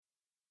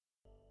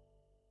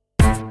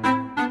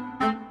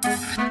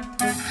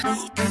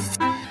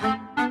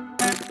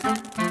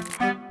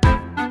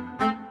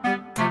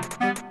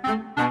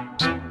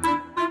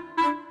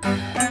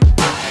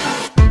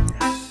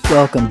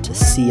Welcome to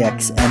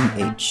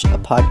CXMH, a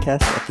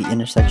podcast at the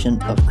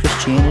intersection of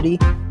Christianity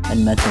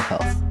and mental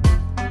health.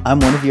 I'm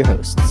one of your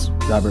hosts,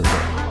 Robert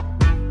Wood.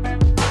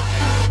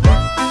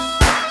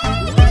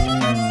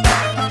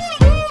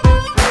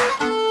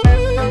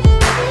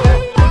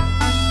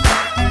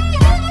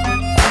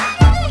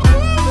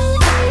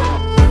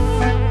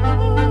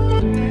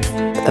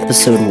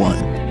 Episode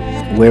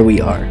 1, Where We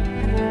Are.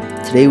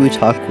 Today we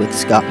talk with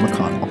Scott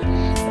McConnell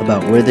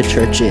about where the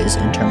church is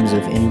in terms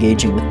of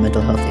engaging with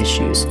mental health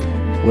issues,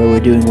 where we're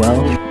doing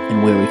well,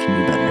 and where we can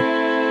do better.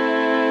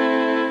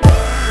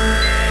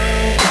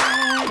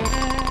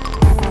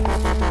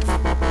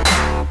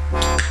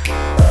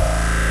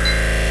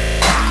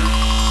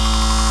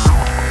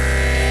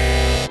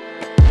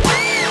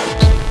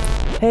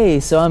 Hey,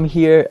 so I'm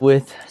here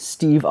with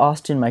Steve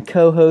Austin, my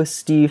co-host.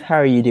 Steve, how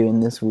are you doing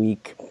this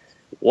week?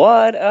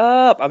 What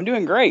up? I'm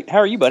doing great. How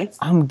are you, buddy?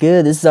 I'm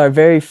good. This is our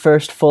very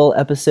first full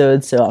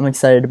episode, so I'm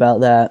excited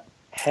about that.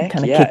 Heck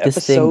Kind of yeah, kick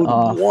this thing episode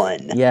off.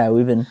 1. Yeah,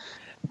 we've been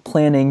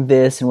planning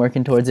this and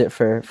working towards it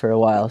for a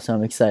while, so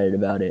I'm excited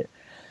about it.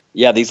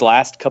 Yeah, these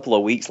last couple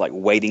of weeks, like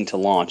waiting to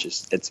launch,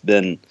 it's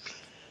been,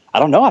 I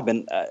don't know, I've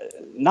been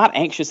not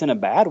anxious in a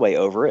bad way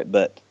over it,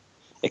 but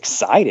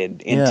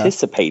excited,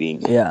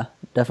 anticipating. Yeah,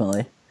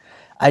 definitely.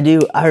 I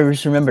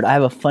just remembered, I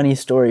have a funny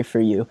story for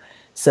you.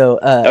 So,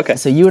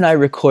 So you and I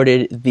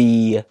recorded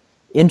the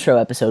intro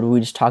episode where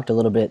we just talked a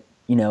little bit,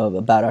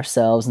 about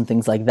ourselves and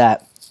things like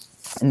that.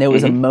 And there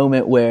was a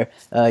moment where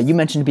you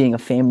mentioned being a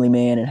family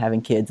man and having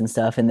kids and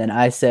stuff. And then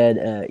I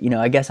said,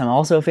 I guess I'm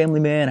also a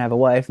family man. I have a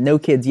wife, no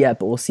kids yet,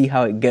 but we'll see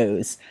how it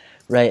goes.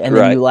 Right. And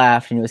then you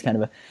laughed and it was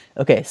kind of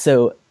okay.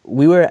 So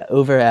we were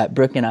over at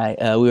Brooke and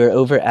I, we were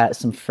over at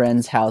some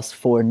friend's house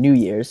for New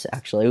Year's,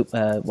 actually,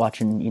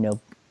 watching,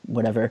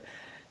 whatever.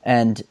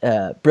 And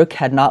Brooke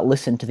had not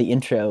listened to the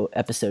intro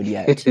episode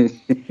yet.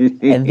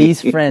 And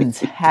these friends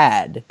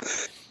had.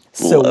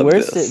 So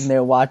we're sitting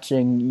there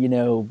watching,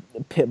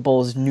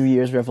 Pitbull's New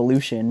Year's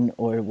Revolution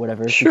or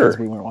whatever. Sure. Because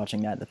we weren't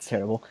watching that. That's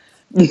terrible.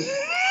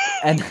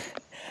 and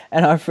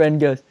our friend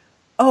goes,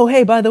 "Oh,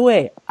 hey, by the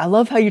way, I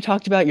love how you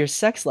talked about your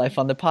sex life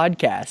on the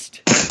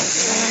podcast."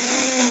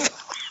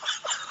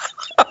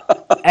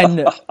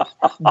 And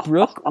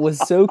Brooke was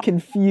so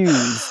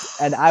confused.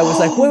 And I was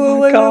like,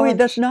 wait,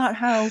 that's not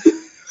how...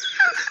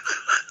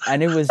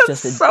 And it was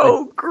just a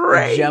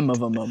gem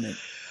of a moment.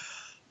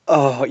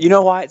 Oh, you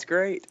know why it's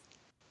great?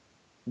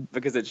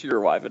 Because it's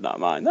your wife and not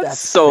mine. That's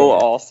so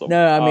fair. Awesome.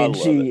 No, I mean,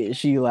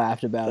 she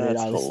laughed about it,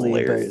 obviously.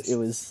 Hilarious. But it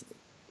was,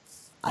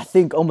 I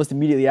think almost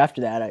immediately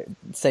after that, I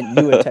sent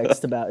you a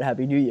text about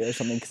Happy New Year or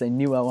something because I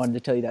knew I wanted to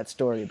tell you that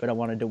story, but I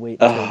wanted to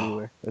wait until we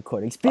were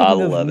recording.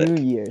 Speaking of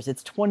New Year's,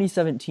 it's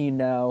 2017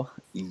 now.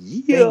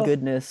 Yeah. Thank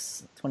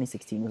goodness.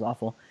 2016 was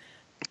awful.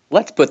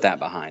 Let's put that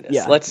behind us.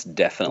 Yeah. Let's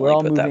definitely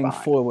put that behind us. We're all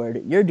moving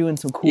forward. You're doing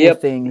some cool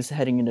things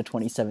heading into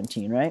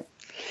 2017, right?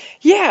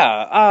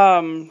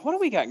 Yeah. What do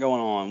we got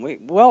going on?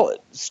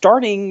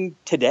 Starting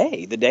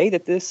today, the day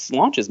that this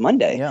launches,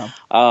 Monday,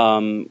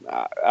 I'm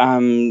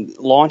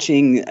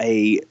launching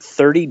a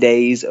 30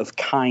 Days of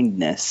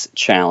Kindness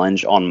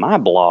challenge on my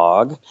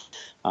blog,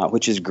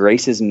 which is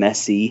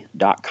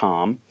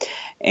gracesmessy.com.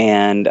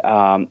 And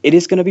it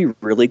is going to be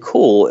really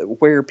cool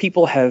where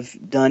people have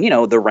done,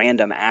 the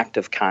random act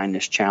of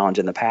kindness challenge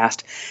in the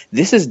past.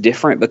 This is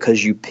different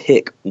because you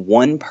pick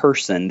one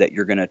person that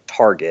you're going to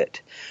target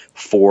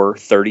for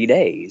 30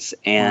 days.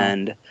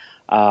 And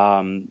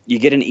you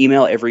get an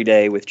email every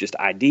day with just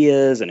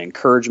ideas and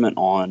encouragement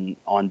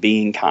on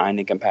being kind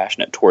and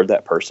compassionate toward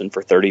that person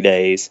for 30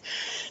 days.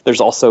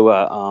 There's also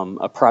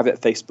a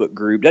private Facebook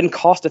group. Doesn't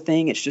cost a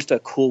thing. It's just a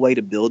cool way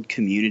to build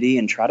community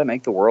and try to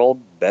make the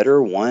world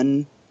better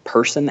one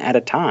person at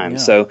a time. Yeah.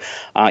 So,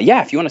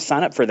 if you want to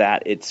sign up for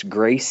that, it's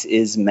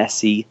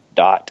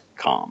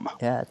gracesmessy.com.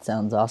 Yeah, it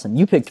sounds awesome.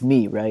 You picked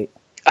me, right?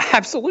 I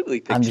absolutely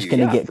picked you. I'm just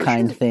going to get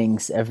kind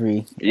things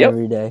every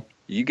day.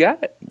 You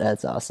got it.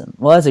 That's awesome.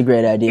 Well, that's a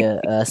great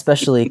idea,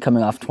 especially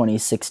coming off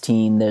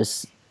 2016.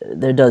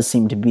 There does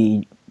seem to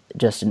be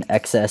just an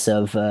excess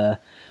of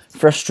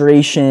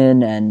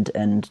frustration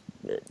and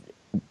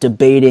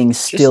debating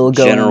still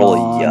going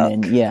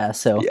on.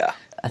 Yuck. And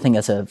I think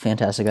that's a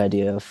fantastic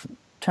idea of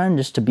trying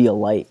just to be a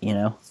light,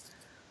 Yeah.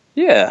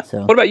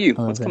 So, what about you?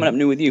 What's coming up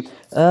new with you?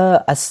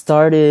 I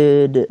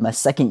started my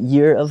second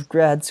year of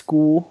grad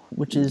school,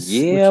 which is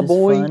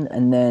fun.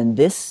 And then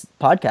this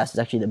podcast is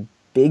actually the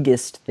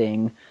biggest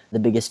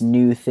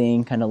new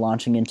thing, kind of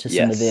launching into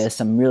some of this.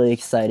 I'm really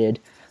excited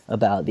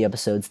about the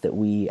episodes that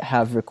we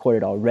have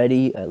recorded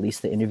already, at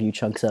least the interview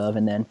chunks of,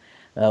 and then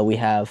we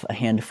have a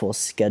handful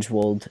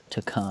scheduled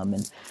to come,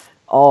 and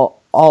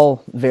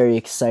all very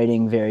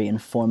exciting, very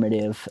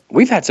informative.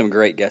 We've had some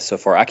great guests so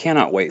far. I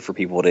cannot wait for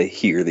people to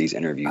hear these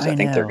interviews. I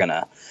think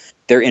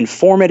they're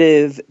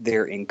informative,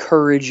 they're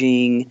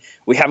encouraging.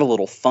 We have a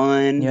little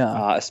fun,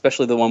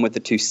 especially the one with the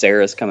two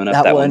Sarahs coming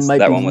up. That one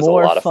was a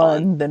lot of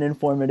fun than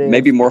informative.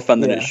 Maybe more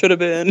fun than it should have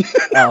been.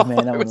 Oh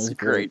man, that one was a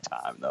great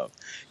time though.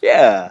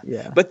 Yeah.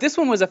 But this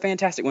one was a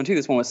fantastic one too.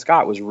 This one with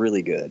Scott was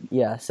really good.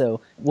 Yeah, so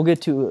we'll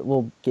get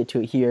to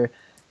it here.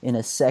 in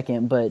a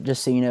second, but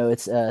just so you know,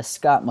 it's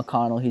Scott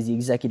McConnell. He's the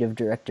executive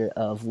director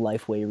of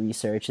Lifeway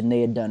Research, and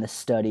they had done a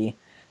study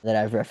that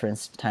I've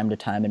referenced time to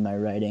time in my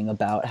writing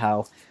about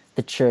how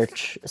the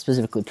church,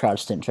 specifically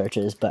Protestant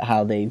churches, but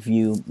how they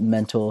view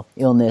mental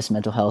illness,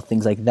 mental health,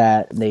 things like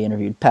that. They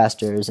interviewed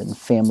pastors and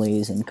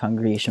families and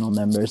congregational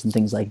members and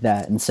things like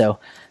that. And so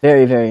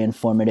very, very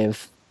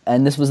informative.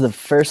 And this was the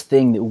first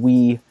thing that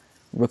we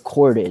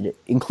recorded,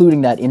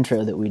 including that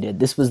intro that we did.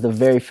 This was the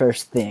very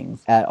first thing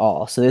at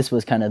all. So this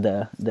was kind of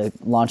the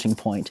launching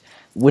point,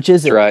 which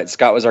is... That's right.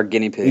 Scott was our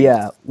guinea pig.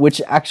 Yeah,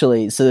 which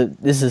actually, so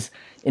this is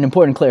an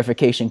important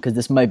clarification because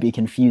this might be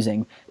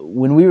confusing.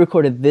 When we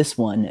recorded this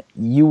one,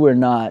 you were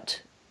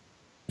not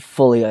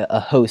fully a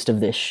host of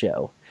this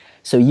show.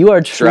 So you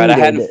are treated... That's right.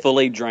 I hadn't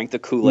fully drank the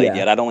Kool-Aid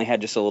yet. I'd only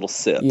had just a little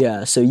sip.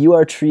 Yeah, so you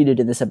are treated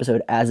in this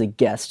episode as a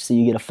guest. So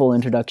you get a full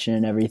introduction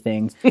and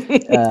everything.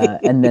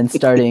 And then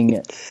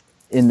starting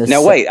in the...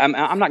 Now wait, I'm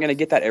not going to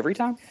get that every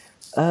time?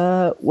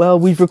 Well,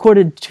 we've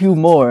recorded 2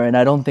 more, and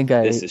I don't think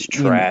I... This is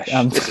trash.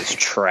 This is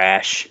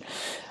trash.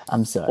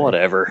 I'm sorry.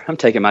 Whatever. I'm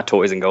taking my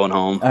toys and going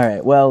home. All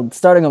right. Well,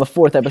 starting on the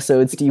 4th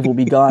episode, Steve will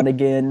be gone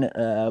again,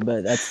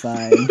 but that's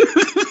fine.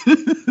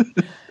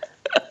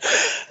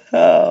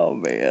 Oh,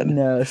 man.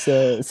 No,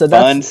 so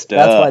that's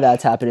why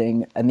that's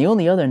happening. And the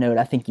only other note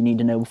I think you need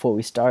to know before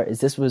we start is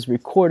this was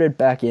recorded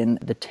back in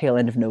the tail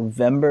end of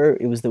November.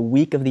 It was the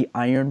week of the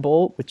Iron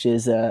Bowl, which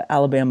is an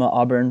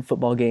Alabama-Auburn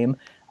football game.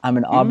 I'm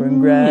an Auburn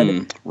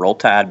grad. Roll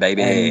Tide,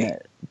 baby. And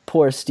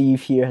poor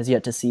Steve here has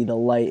yet to see the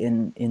light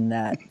in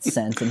that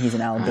sense, and he's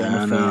an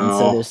Alabama fan.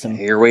 So there's some...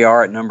 Here we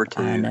are at number 2.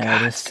 I know,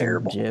 there's some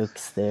terrible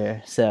jokes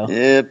there. So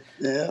Yep.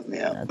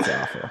 That's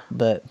awful.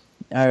 But...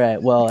 All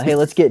right, well, hey,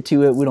 let's get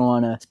to it. We don't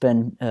want to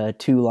spend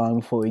too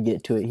long before we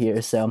get to it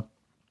here. So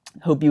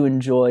hope you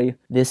enjoy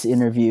this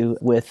interview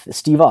with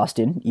Steve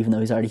Austin, even though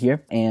he's already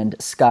here, and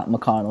Scott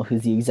McConnell,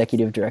 who's the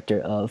executive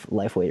director of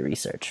Lifeway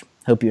Research.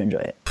 Hope you enjoy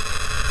it.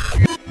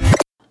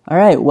 All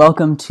right,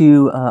 welcome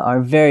to our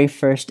very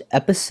first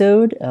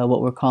episode,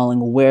 what we're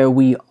calling Where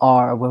We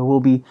Are, where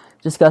we'll be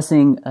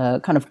discussing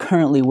kind of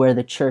currently where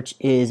the church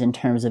is in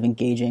terms of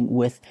engaging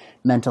with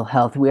mental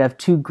health. We have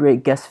 2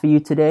 great guests for you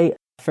today.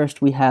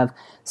 First, we have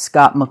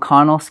Scott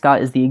McConnell.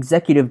 Scott is the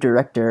executive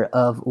director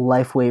of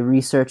Lifeway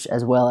Research,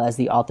 as well as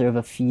the author of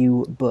a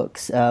few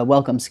books.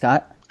 Welcome,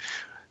 Scott.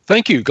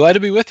 Thank you. Glad to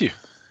be with you.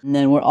 And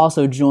then we're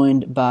also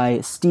joined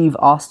by Steve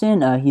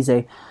Austin. He's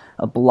a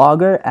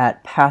blogger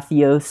at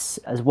Pathos,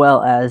 as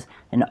well as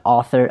an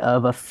author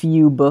of a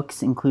few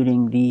books,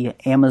 including the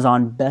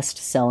Amazon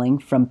best-selling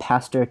From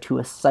Pastor to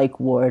a Psych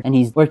Ward. And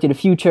he's worked at a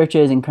few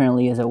churches and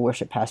currently is a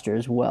worship pastor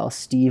as well.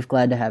 Steve,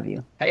 glad to have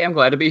you. Hey, I'm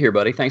glad to be here,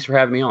 buddy. Thanks for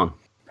having me on.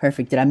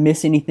 Perfect. Did I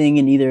miss anything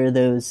in either of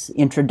those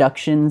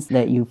introductions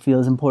that you feel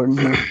is important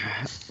here?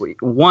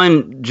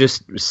 One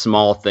just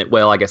small thing.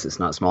 Well, I guess it's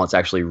not small. It's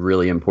actually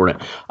really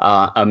important.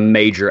 A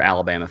major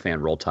Alabama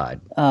fan, Roll Tide.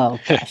 Oh,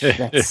 gosh.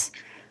 That's...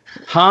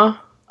 Huh?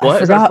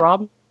 What? Is that a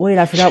problem? Wait,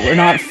 I forgot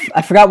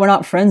we're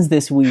not friends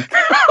this week.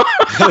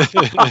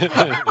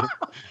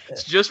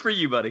 It's just for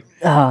you, buddy.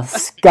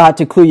 Scott,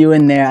 to clue you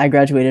in there, I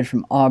graduated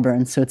from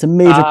Auburn, so it's a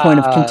major point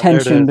of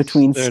contention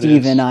between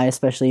Steve and I,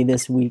 especially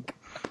this week.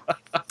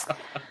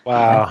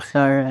 Wow.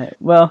 All right.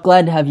 Well,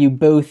 glad to have you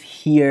both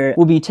here.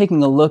 We'll be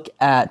taking a look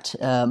at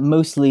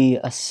mostly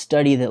a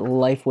study that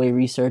Lifeway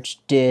Research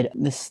did,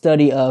 the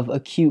study of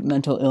acute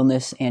mental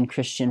illness and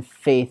Christian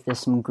faith. There's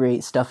some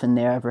great stuff in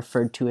there. I've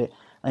referred to it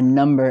a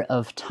number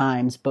of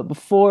times. But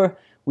before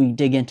we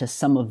dig into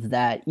some of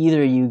that,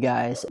 either of you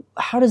guys,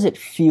 how does it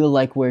feel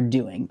like we're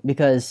doing?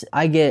 Because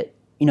I get,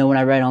 when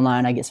I write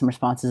online, I get some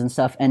responses and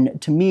stuff.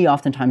 And to me,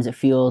 oftentimes it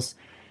feels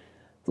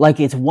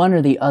like it's one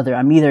or the other.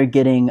 I'm either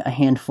getting a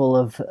handful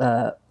of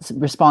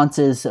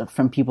responses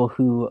from people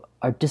who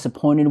are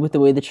disappointed with the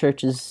way the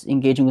church is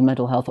engaging with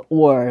mental health,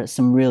 or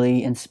some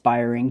really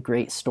inspiring,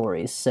 great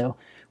stories. So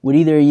would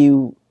either of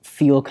you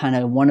feel kind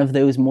of one of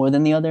those more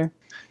than the other?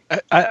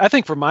 I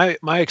think from my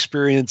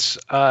experience,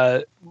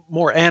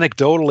 more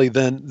anecdotally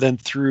than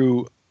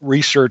through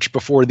research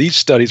before these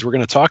studies we're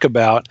going to talk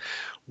about,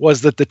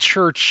 was that the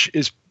church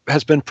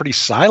has been pretty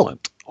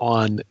silent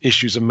on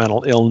issues of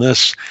mental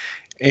illness.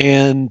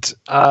 And,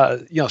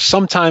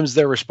 sometimes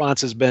their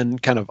response has been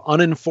kind of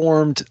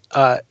uninformed,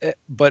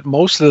 but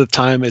most of the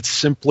time it's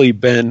simply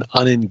been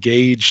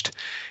unengaged.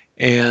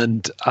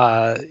 And,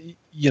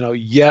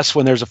 yes,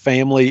 when there's a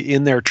family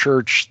in their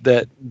church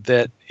that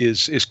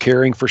is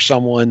caring for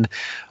someone,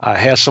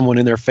 has someone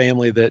in their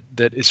family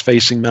that is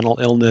facing mental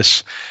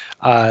illness,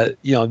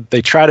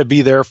 they try to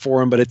be there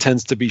for them, but it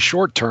tends to be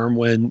short term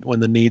when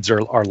the needs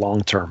are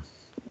long term.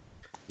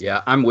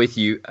 Yeah, I'm with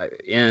you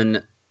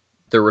in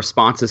the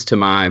responses to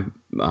my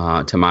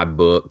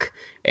book,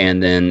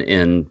 and then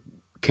in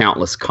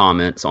countless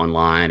comments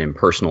online and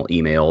personal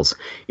emails.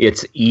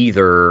 It's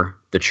either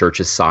the church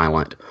is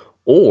silent,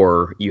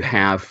 or you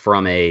have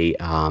from a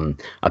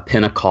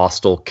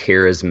Pentecostal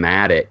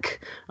charismatic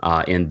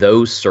in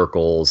those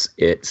circles.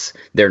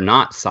 They're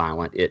not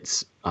silent.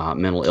 It's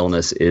mental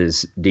illness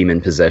is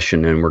demon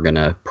possession, and we're going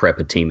to prep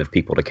a team of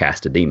people to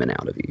cast a demon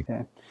out of you.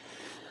 Okay.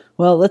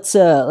 Well, let's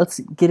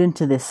get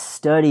into this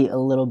study a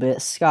little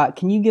bit. Scott,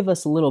 can you give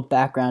us a little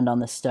background on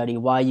the study,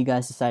 why you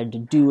guys decided to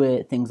do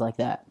it, things like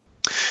that?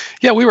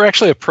 Yeah, we were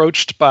actually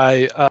approached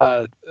by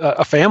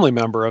a family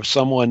member of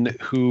someone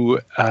who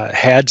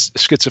had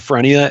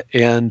schizophrenia,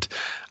 and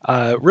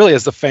really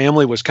as the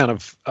family was kind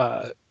of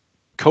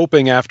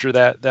coping after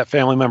that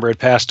family member had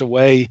passed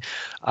away,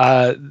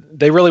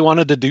 they really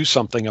wanted to do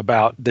something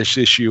about this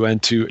issue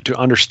and to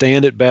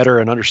understand it better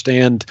and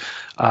understand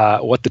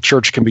what the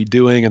church can be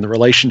doing and the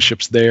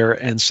relationships there.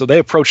 And so they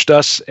approached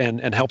us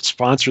and helped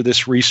sponsor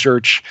this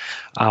research,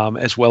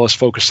 as well as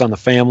focus on the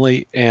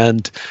family.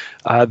 And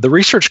the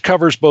research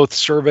covers both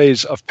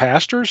surveys of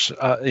pastors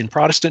in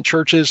Protestant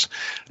churches,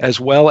 as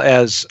well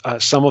as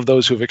some of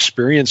those who have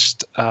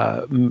experienced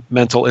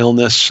mental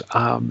illness,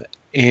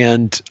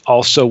 and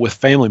also with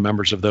family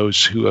members of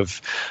those who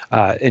have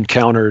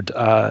encountered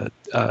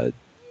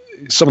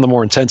some of the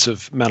more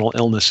intensive mental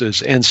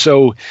illnesses. And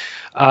so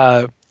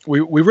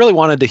we really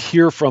wanted to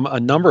hear from a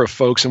number of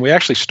folks, and we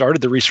actually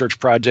started the research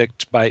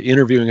project by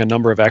interviewing a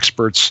number of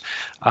experts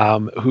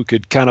who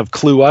could kind of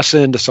clue us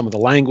into some of the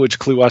language,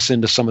 clue us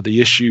into some of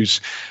the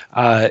issues,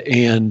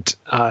 and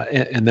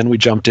then we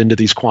jumped into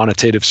these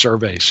quantitative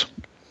surveys.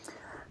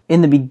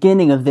 In the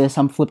beginning of this,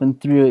 I'm flipping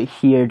through it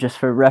here just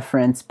for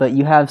reference, but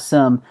you have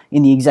some,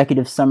 in the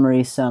executive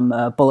summary, some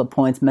bullet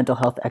points, mental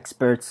health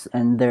experts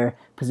and their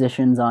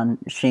positions on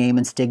shame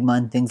and stigma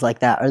and things like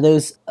that. Are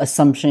those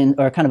assumptions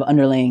or kind of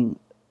underlying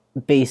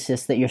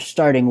basis that you're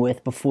starting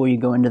with before you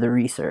go into the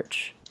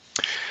research?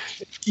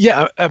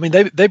 Yeah, I mean,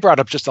 they brought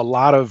up just a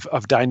lot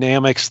of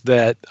dynamics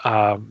that,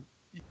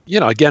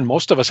 again,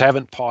 most of us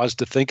haven't paused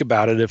to think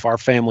about it if our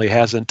family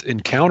hasn't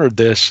encountered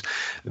this,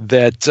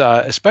 that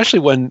especially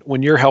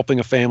when you're helping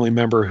a family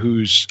member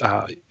who's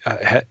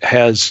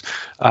has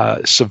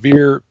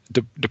severe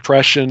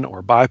depression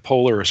or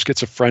bipolar or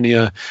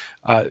schizophrenia,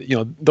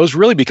 those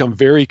really become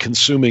very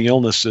consuming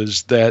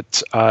illnesses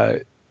that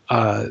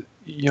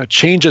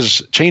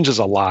changes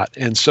a lot.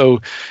 And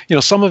so,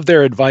 some of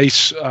their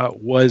advice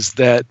was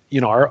that,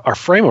 our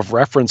frame of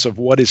reference of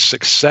what is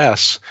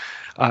success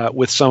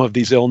with some of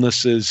these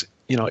illnesses,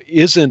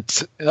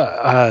 isn't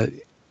what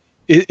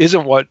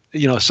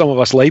some of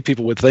us lay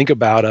people would think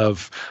about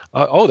of,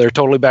 they're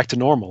totally back to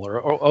normal,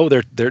 or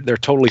they're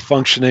totally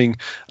functioning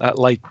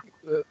like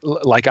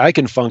I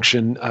can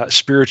function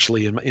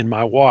spiritually in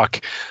my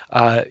walk.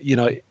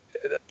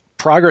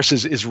 Progress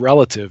is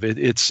relative.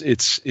 It's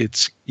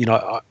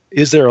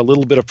is there a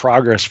little bit of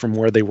progress from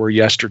where they were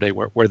yesterday,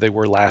 where they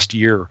were last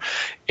year,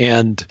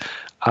 and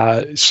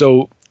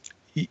so.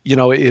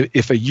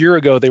 If a year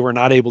ago they were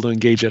not able to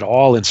engage at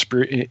all in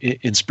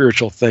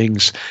spiritual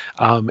things,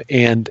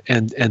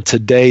 and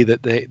today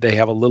that they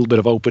have a little bit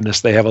of openness,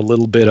 they have a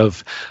little bit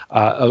of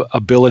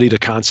ability to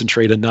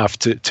concentrate enough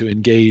to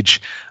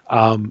engage,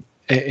 and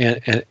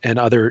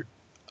other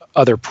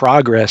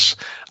progress,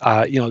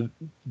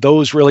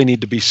 those really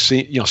need to be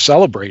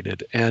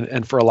celebrated.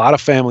 And for a lot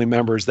of family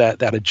members,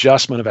 that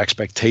adjustment of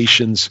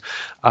expectations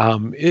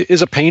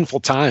is a painful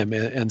time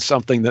and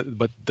something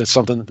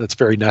that's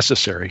very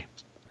necessary.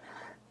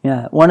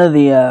 Yeah, one of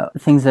the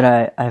things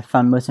that I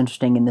found most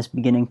interesting in this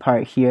beginning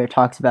part here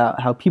talks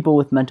about how people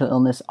with mental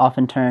illness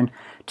often turn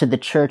to the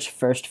church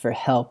first for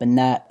help, and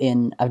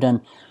I've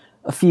done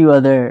a few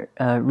other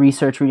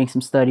research, reading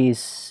some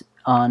studies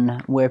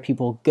on where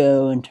people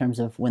go in terms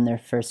of when they're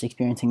first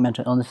experiencing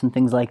mental illness and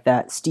things like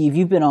that. Steve,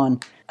 you've been on,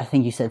 I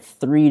think you said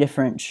 3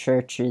 different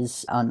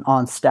churches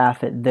on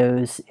staff at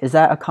those. Is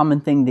that a common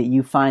thing that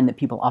you find, that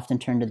people often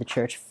turn to the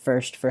church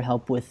first for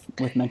help with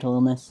mental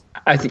illness?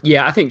 I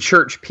think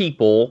church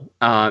people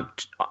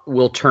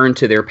will turn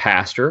to their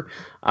pastor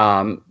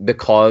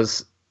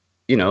because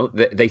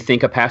they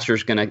think a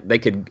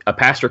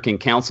pastor can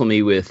counsel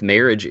me with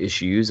marriage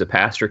issues. A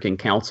pastor can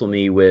counsel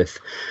me with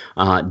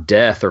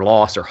death or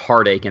loss or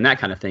heartache and that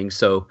kind of thing.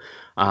 So,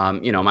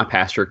 my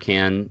pastor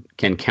can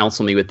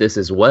counsel me with this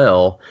as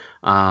well.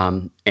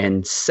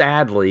 And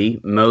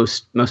sadly,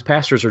 most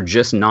pastors are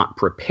just not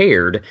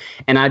prepared.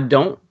 And I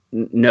don't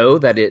know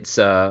that it's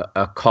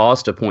a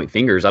cause to point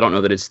fingers. I don't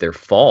know that it's their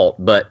fault.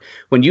 But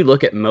when you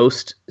look at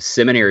most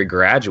seminary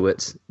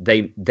graduates,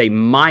 they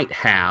might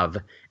have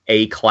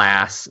a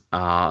class,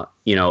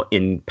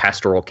 in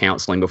pastoral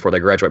counseling before they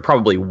graduate,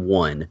 probably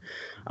one.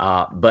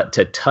 But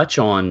to touch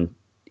on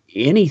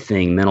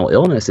anything mental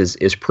illness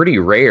is pretty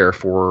rare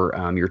for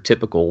your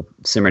typical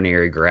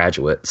seminary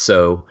graduate.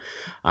 So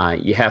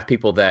you have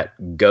people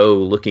that go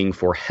looking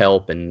for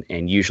help, and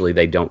usually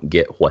they don't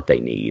get what they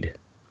need.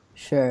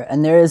 Sure.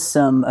 And there is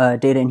some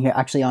data in here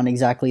actually on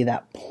exactly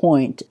that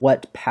point,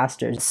 what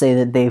pastors say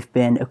that they've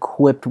been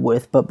equipped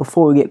with. But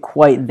before we get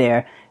quite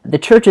there, the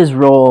church's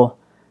role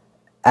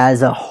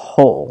as a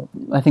whole,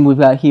 I think we've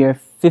got here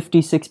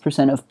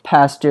 56% of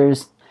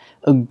pastors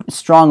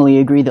strongly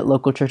agree that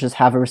local churches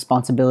have a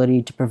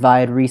responsibility to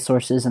provide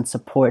resources and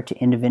support to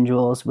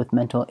individuals with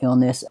mental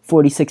illness.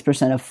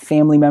 46% of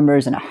family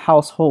members in a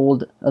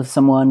household of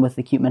someone with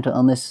acute mental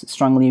illness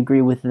strongly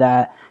agree with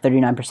that.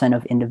 39%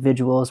 of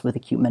individuals with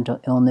acute mental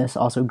illness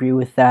also agree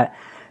with that.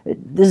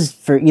 this is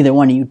for either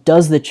one of you.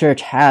 Does the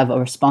church have a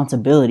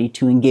responsibility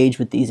to engage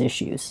with these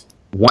issues?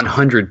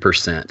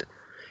 100%.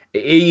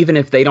 Even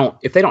if they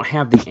don't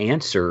have the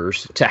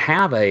answers, to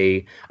have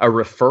a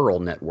referral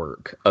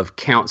network of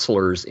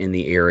counselors in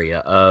the area,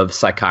 of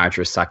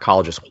psychiatrists,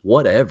 psychologists,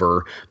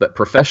 whatever, but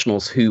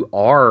professionals who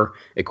are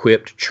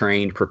equipped,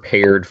 trained,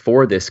 prepared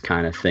for this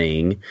kind of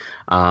thing,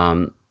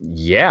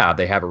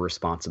 they have a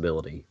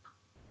responsibility.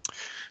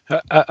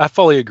 I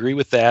fully agree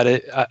with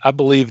that. I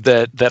believe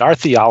that our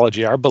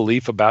theology, our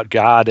belief about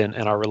God and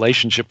our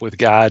relationship with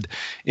God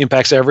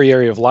impacts every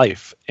area of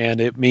life.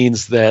 And it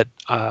means that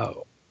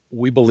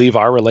we believe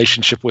our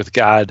relationship with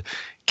God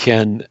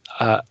can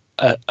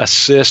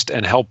assist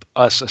and help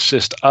us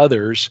assist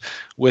others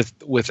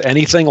with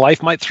anything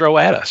life might throw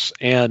at us.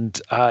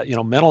 And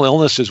mental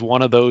illness is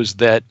one of those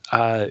that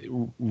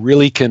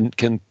really can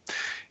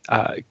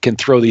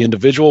throw the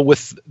individual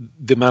with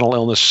the mental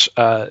illness.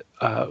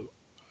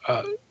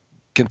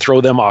 Can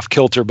throw them off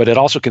kilter, but it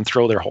also can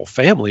throw their whole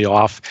family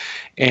off.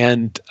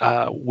 And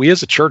we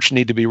as a church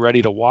need to be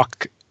ready to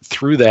walk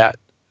through that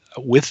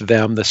with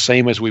them the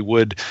same as we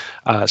would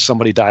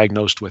somebody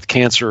diagnosed with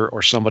cancer,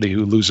 or somebody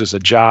who loses a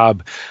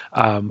job,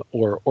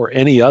 or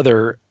any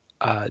other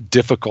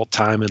difficult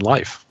time in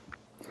life.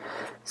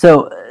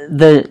 So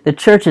the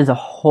church as a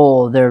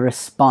whole, their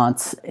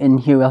response, and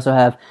here we also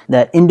have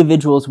that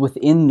individuals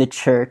within the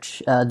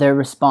church, their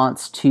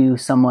response to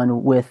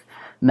someone with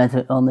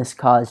mental illness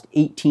caused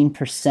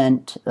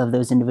 18% of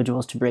those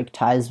individuals to break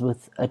ties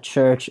with a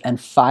church and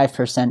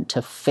 5%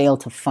 to fail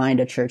to find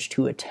a church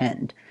to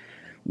attend.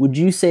 Would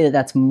you say that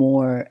that's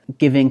more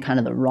giving kind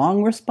of the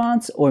wrong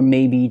response, or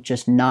maybe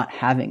just not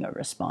having a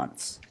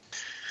response?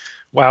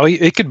 Well,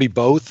 it could be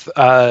both.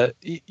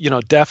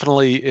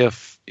 Definitely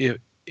if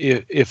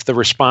the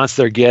response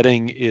they're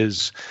getting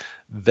is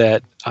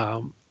that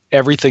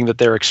everything that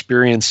they're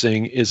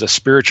experiencing is a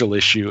spiritual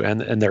issue,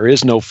 and there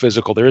is no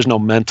physical, there is no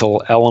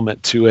mental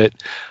element to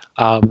it,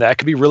 that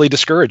could be really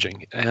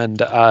discouraging.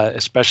 And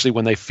especially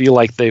when they feel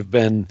like they've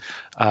been,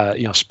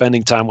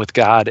 spending time with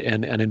God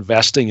and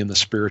investing in the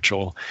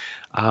spiritual.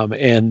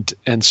 And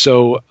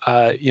so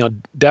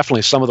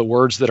definitely some of the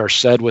words that are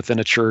said within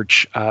a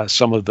church,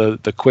 some of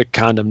the quick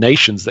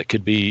condemnations that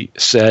could be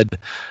said,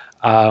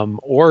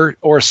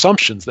 or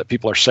assumptions that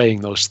people are saying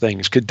those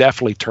things could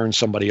definitely turn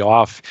somebody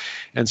off.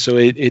 And so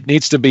it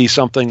needs to be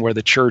something where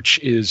the church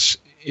is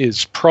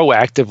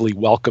proactively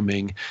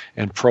welcoming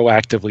and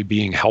proactively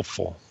being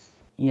helpful.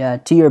 Yeah,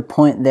 to your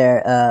point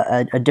there,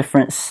 a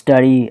different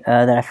study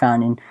that I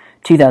found in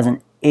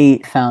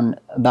 2008 found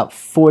about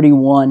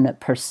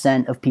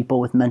 41% of people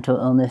with mental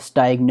illness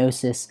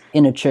diagnosis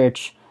in a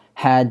church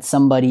had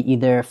somebody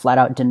either flat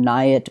out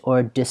deny it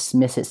or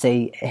dismiss it,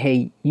 say,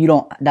 hey,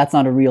 that's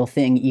not a real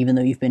thing, even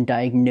though you've been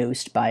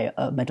diagnosed by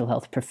a mental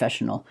health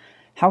professional.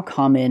 How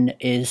common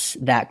is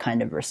that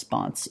kind of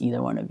response,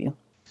 either one of you?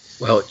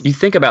 Well, you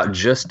think about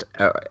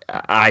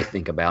I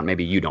think about,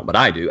 maybe you don't, but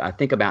I do. I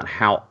think about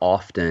how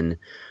often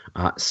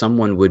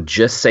someone would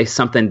just say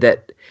something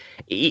that,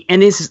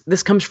 and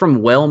this comes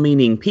from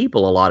well-meaning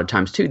people a lot of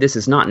times too. This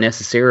is not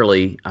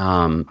necessarily,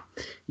 someone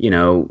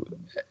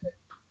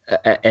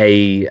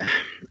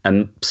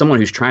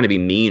who's trying to be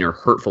mean or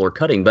hurtful or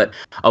cutting, but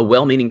a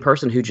well-meaning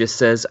person who just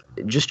says,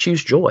 just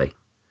choose joy.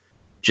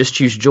 Just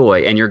choose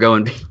joy. And you're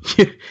going,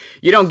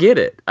 you don't get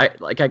it. I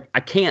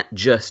can't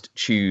just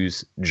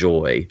choose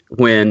joy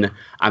when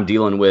I'm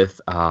dealing with,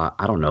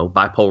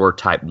 bipolar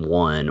type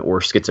 1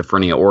 or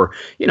schizophrenia, or,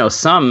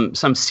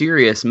 some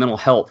serious mental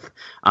health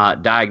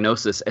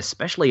diagnosis,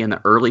 especially in the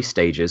early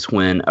stages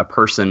when a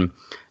person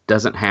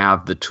doesn't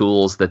have the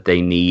tools that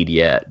they need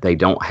yet. They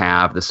don't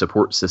have the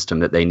support system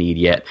that they need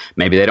yet.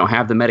 Maybe they don't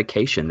have the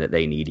medication that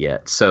they need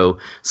yet. So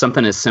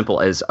something as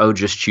simple as,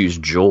 just choose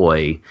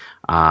joy,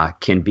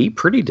 can be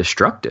pretty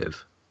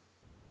destructive.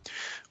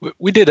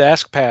 We did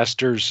ask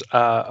pastors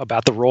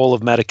about the role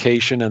of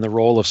medication and the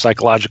role of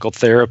psychological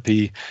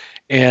therapy.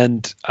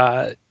 And,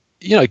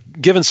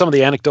 given some of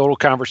the anecdotal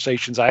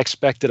conversations, I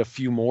expected a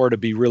few more to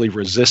be really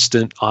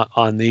resistant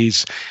on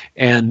these.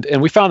 And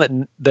we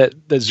found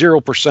that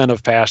 0%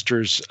 of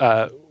pastors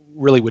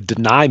really would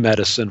deny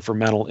medicine for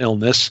mental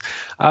illness.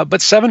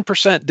 But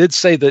 7% did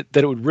say that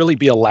it would really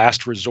be a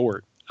last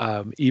resort,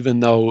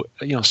 even though,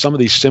 some of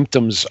these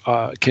symptoms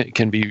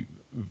can be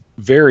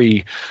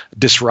very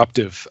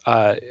disruptive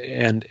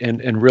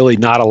and really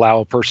not allow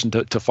a person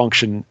to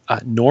function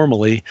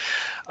normally.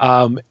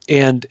 And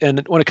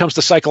when it comes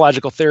to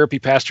psychological therapy,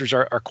 pastors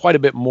are quite a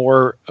bit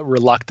more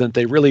reluctant.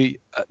 They really,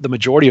 the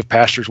majority of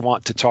pastors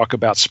want to talk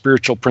about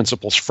spiritual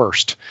principles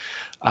first,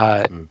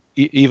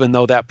 even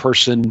though that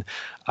person,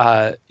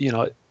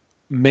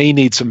 may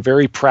need some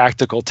very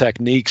practical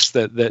techniques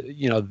that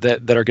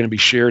are going to be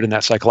shared in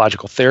that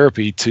psychological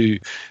therapy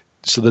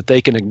so that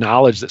they can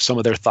acknowledge that some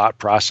of their thought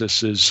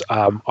processes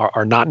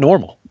are not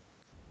normal.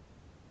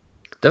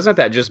 Doesn't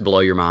that just blow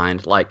your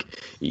mind? Like,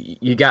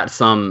 you got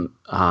some,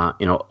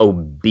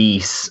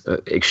 obese,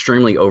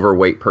 extremely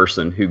overweight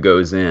person who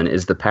goes in.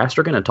 Is the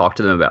pastor going to talk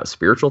to them about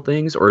spiritual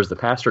things, or is the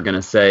pastor going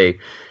to say,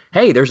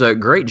 "Hey, there's a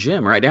great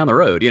gym right down the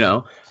road.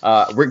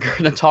 We're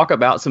going to talk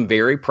about some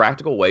very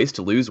practical ways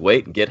to lose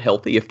weight and get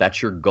healthy if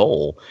that's your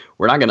goal.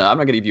 I'm not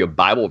going to give you a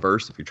Bible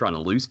verse if you're trying to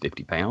lose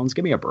 50 pounds.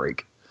 Give me a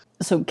break."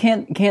 So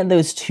can't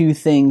those two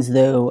things,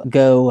 though,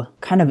 go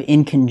kind of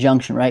in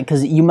conjunction, right?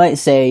 Because you might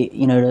say,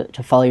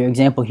 to follow your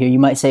example here, you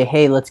might say,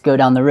 hey, let's go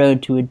down the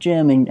road to a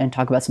gym and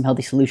talk about some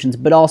healthy solutions.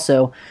 But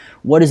also,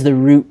 what is the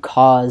root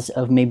cause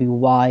of maybe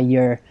why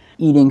you're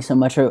eating so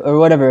much or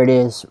whatever it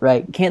is,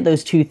 right? Can't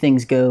those two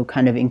things go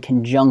kind of in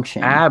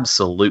conjunction?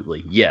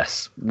 Absolutely.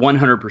 Yes.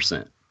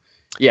 100%.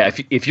 Yeah.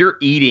 If you're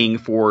eating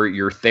for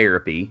your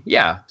therapy,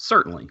 yeah,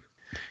 certainly.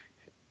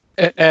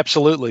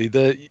 Absolutely.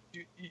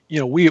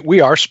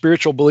 We are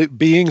spiritual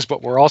beings,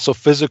 but we're also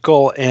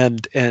physical,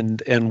 and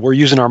we're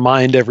using our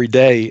mind every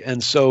day.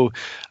 And so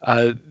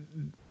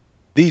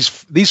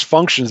these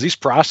functions, these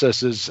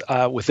processes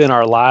within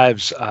our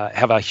lives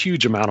have a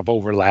huge amount of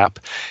overlap.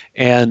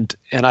 And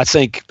I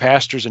think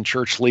pastors and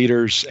church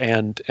leaders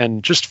and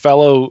just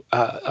fellow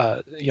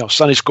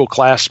Sunday school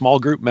class, small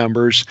group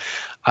members,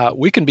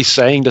 we can be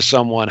saying to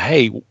someone,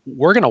 hey,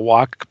 we're going to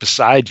walk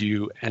beside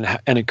you and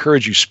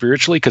encourage you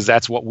spiritually, because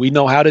that's what we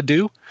know how to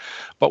do.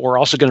 But we're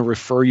also going to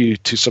refer you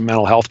to some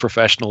mental health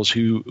professionals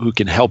who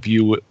can help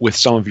you with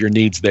some of your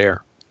needs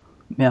there.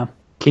 Yeah.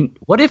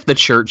 What if the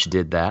church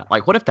did that?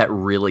 Like, what if that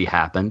really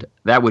happened?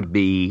 That would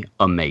be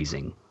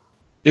amazing.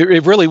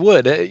 It really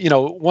would.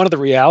 One of the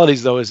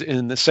realities, though, is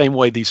in the same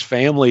way these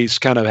families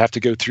kind of have to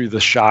go through the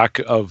shock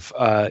of,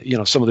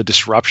 some of the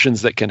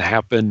disruptions that can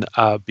happen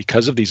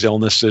because of these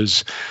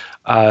illnesses.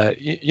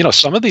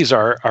 Some of these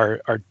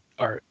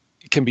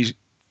can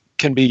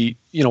be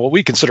what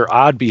we consider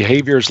odd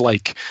behaviors,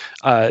 like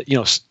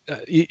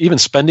even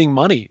spending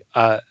money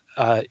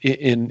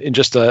in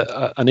just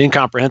an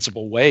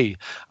incomprehensible way.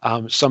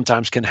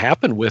 Sometimes can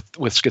happen with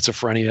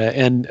schizophrenia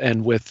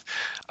and with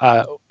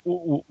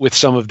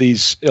some of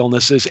these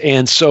illnesses.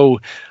 And so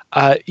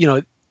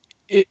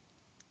it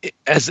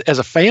as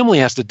a family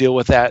has to deal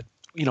with that.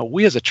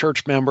 We as a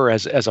church member,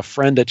 as a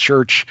friend at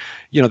church,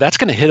 that's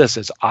going to hit us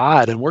as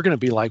odd, and we're going to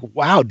be like,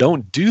 wow,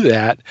 don't do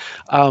that.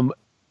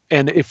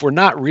 And if we're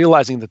not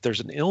realizing that there's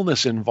an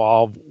illness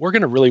involved, we're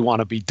going to really want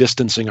to be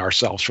distancing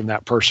ourselves from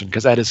that person,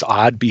 because that is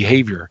odd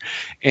behavior.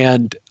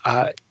 And,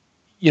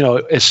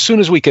 as soon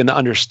as we can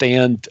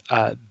understand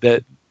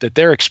that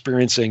they're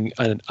experiencing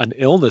an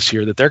illness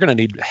here, that they're going to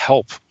need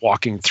help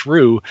walking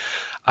through,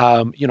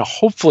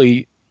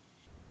 hopefully,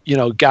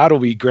 God will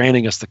be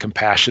granting us the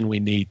compassion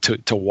we need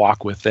to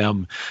walk with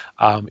them,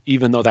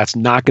 even though that's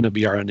not going to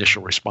be our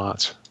initial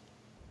response.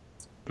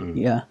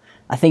 Yeah.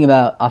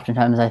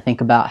 Oftentimes I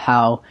think about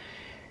how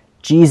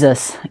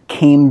Jesus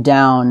came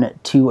down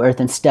to earth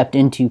and stepped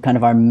into kind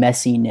of our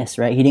messiness,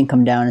 right? He didn't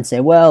come down and say,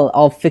 well,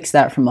 I'll fix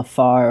that from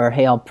afar, or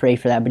hey, I'll pray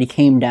for that. But he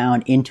came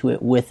down into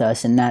it with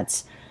us. And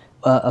that's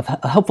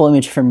a helpful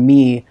image for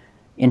me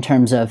in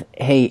terms of,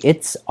 hey,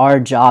 it's our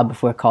job,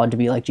 if we're called to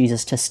be like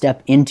Jesus, to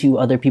step into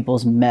other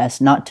people's mess,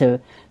 not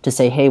to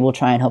say, hey, we'll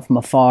try and help from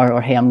afar,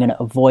 or hey, I'm going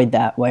to avoid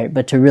that way,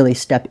 but to really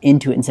step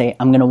into it and say,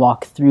 I'm going to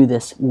walk through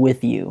this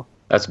with you.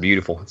 That's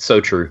beautiful. It's so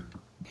true.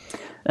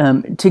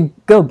 To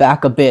go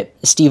back a bit,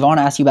 Steve, I want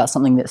to ask you about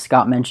something that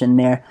Scott mentioned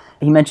there.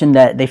 He mentioned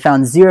that they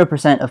found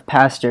 0% of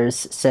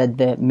pastors said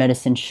that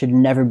medicine should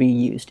never be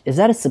used. Is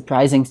that a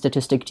surprising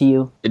statistic to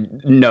you?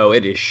 No,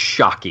 it is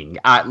shocking.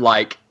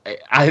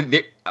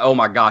 Oh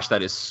my gosh,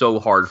 that is so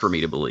hard for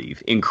me to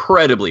believe.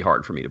 Incredibly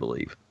hard for me to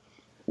believe.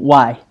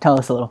 Why? Tell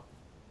us a little.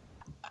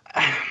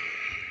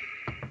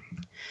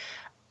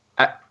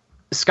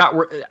 Scott,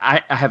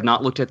 I have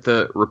not looked at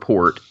the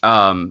report.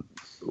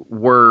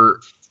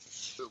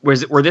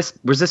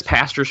 Was this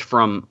pastors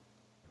from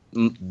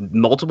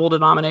multiple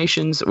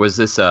denominations? Was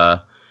this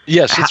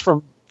Yes, it's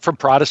from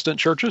Protestant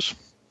churches.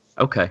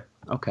 Okay.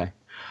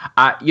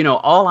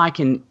 All I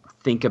can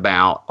think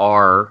about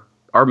are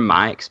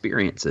my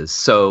experiences.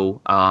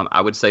 So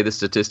I would say the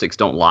statistics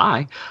don't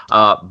lie,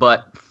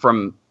 but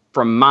from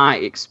my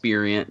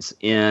experience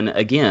in,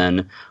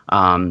 again,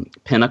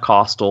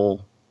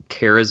 Pentecostal,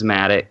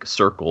 charismatic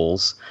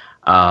circles,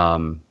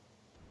 I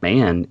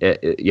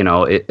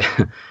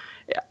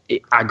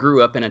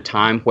grew up in a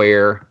time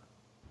where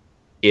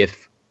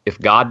if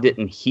God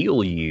didn't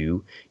heal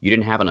you, you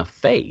didn't have enough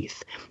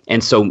faith.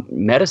 And so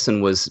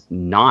medicine was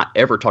not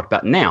ever talked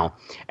about. Now,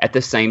 at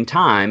the same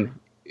time,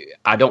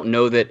 I don't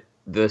know that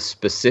the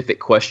specific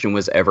question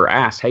was ever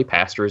asked, hey,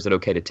 pastor, is it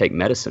okay to take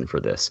medicine for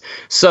this?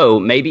 So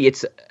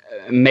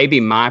maybe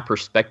my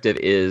perspective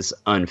is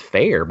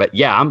unfair, but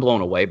yeah, I'm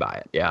blown away by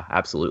it. Yeah,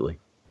 absolutely.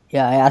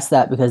 Yeah, I asked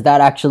that because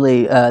that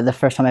actually, the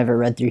first time I ever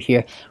read through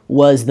here,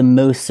 was the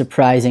most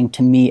surprising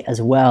to me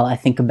as well. I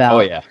think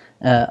about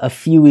a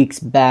few weeks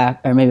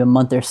back, or maybe a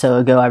month or so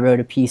ago, I wrote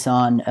a piece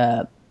on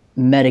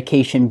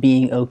medication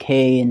being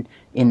okay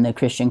in the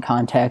Christian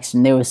context,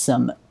 and there was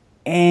some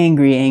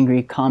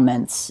angry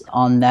comments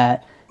on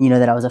that.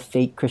 that I was a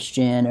fake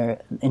Christian or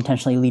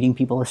intentionally leading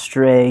people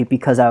astray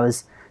because I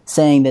was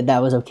saying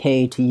that was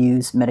okay to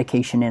use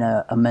medication in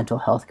a mental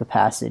health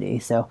capacity.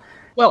 So,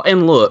 well,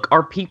 and look,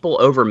 are people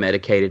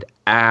over-medicated?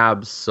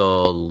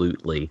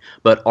 Absolutely.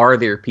 But are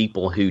there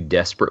people who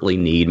desperately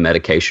need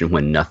medication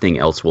when nothing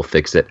else will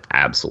fix it?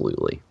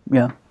 Absolutely.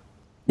 Yeah.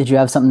 Did you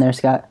have something there,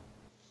 Scott?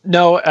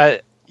 No,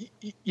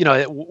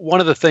 one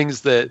of the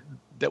things that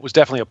was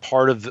definitely a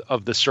part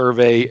of the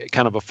survey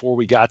kind of before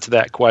we got to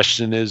that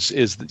question is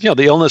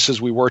the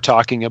illnesses we were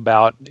talking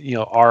about,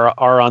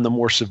 are on the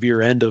more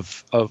severe end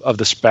of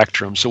the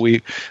spectrum. So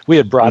we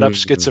had brought up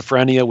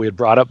schizophrenia, we had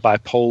brought up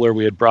bipolar,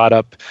 we had brought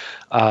up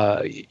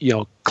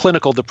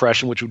clinical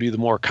depression, which would be the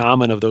more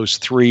common of those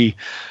three.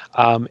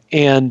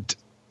 And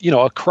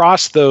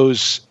across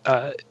those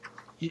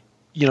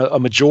a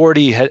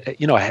majority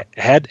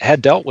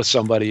had dealt with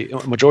somebody.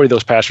 A majority of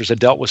those pastors had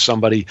dealt with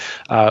somebody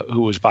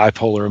who was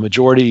bipolar. A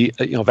majority,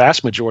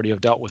 vast majority,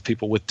 have dealt with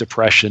people with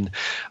depression.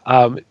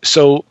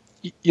 So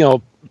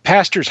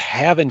pastors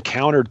have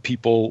encountered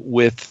people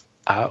with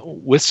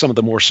some of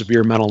the more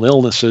severe mental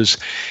illnesses,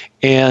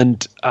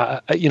 and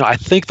I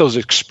think those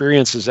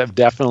experiences have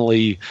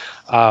definitely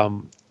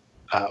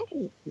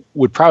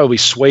would probably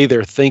sway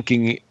their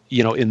thinking.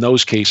 In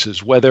those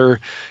cases, whether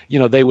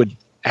they would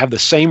have the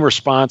same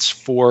response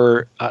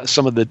for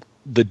some of the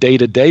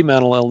day-to-day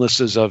mental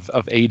illnesses of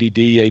ADD,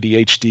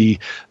 ADHD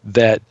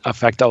that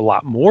affect a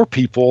lot more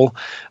people.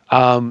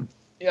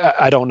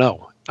 I don't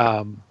know.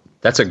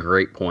 That's a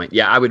great point.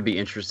 Yeah, I would be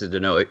interested to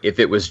know if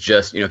it was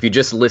just, if you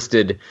just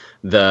listed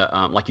the,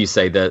 like you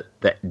say, the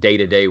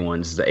day-to-day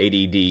ones, the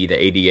ADD, the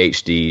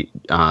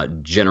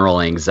ADHD, general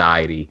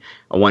anxiety.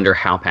 I wonder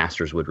how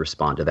pastors would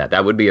respond to that.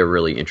 That would be a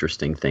really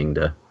interesting thing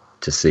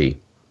to see.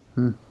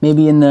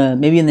 Maybe in the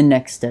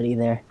next study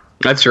there.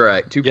 That's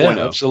right. 2.0.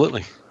 Yeah,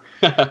 absolutely.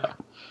 All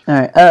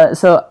right.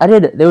 So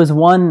there was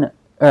one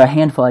or a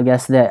handful, I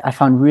guess, that I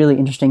found really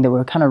interesting that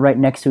were kind of right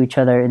next to each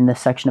other in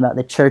this section about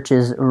the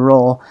church's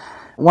role.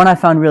 One I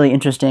found really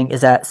interesting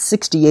is that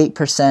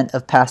 68%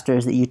 of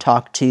pastors that you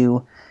talked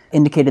to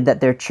indicated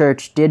that their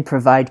church did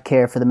provide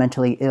care for the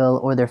mentally ill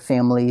or their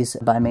families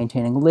by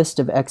maintaining a list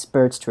of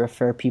experts to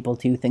refer people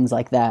to, things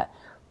like that.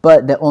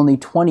 But that only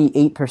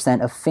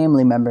 28% of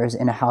family members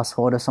in a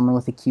household of someone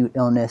with acute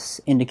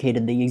illness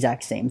indicated the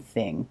exact same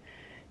thing.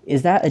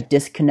 Is that a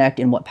disconnect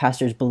in what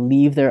pastors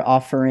believe they're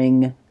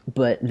offering,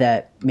 but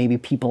that maybe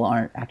people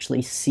aren't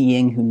actually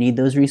seeing who need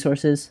those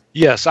resources?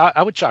 Yes,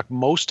 I would chalk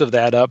most of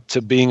that up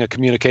to being a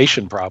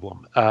communication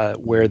problem,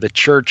 where the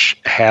church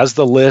has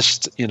the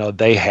list.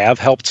 They have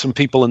helped some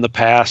people in the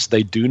past.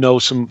 They do know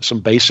some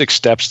basic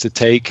steps to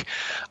take,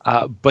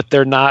 but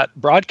they're not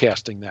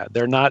broadcasting that.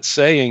 They're not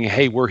saying,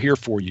 hey, we're here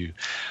for you.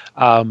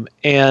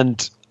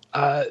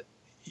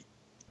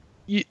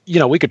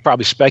 We could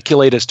probably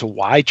speculate as to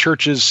why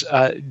churches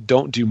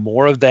don't do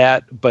more of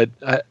that. But,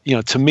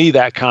 to me,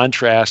 that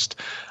contrast,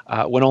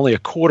 when only a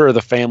quarter of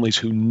the families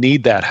who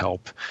need that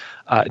help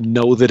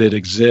know that it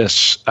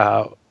exists,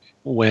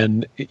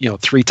 when,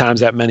 3 times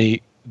that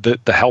many, the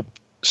help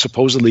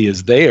supposedly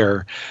is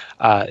there,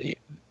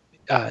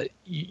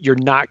 you're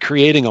not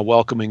creating a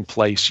welcoming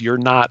place. You're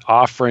not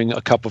offering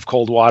a cup of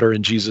cold water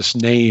in Jesus'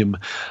 name.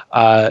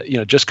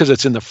 Just because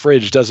it's in the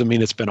fridge doesn't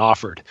mean it's been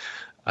offered.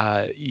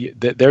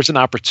 There's an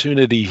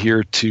opportunity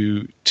here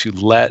to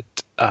let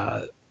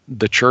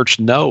the church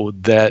know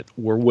that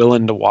we're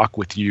willing to walk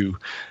with you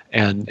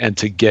and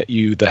to get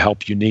you the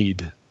help you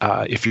need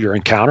if you're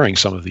encountering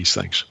some of these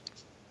things.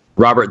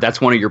 Robert, that's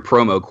one of your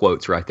promo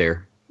quotes right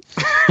there.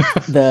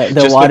 The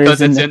just water's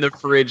because it's in the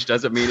fridge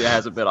doesn't mean it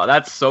hasn't been on.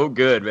 That's so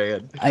good,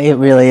 man. It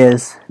really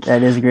is.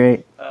 That is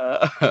great.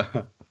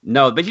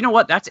 No, but you know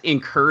what? That's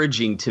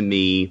encouraging to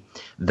me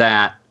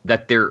that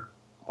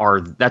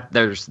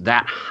there's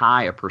that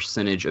high a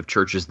percentage of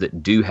churches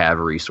that do have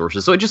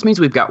resources. So it just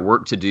means we've got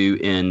work to do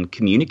in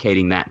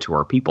communicating that to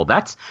our people.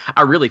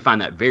 I really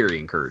find that very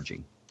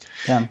encouraging.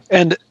 Yeah.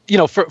 And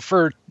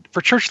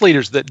for church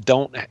leaders that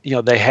don't,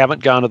 they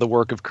haven't gone to the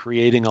work of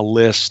creating a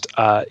list,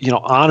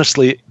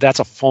 honestly, that's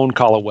a phone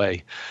call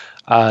away.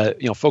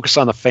 Focus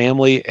on the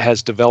Family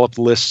has developed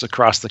lists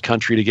across the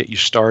country to get you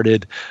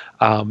started.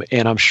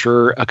 And I'm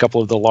sure a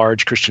couple of the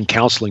large Christian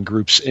counseling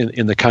groups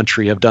in the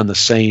country have done the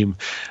same.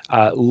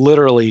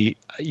 Literally,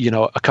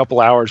 a couple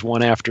hours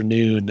one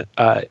afternoon,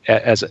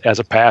 as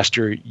a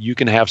pastor, you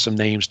can have some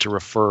names to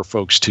refer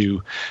folks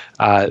to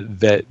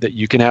that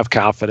you can have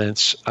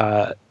confidence,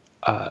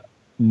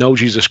 know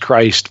Jesus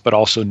Christ, but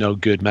also know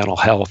good mental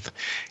health.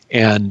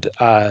 And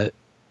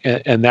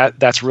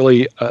that's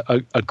really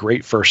a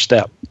great first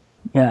step.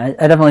 Yeah,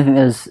 I definitely think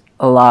there's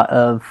a lot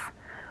of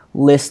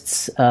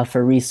lists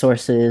for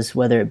resources,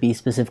 whether it be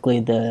specifically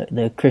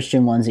the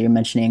Christian ones that you're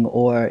mentioning,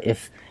 or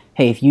if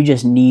you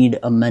just need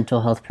a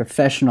mental health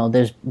professional,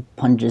 there's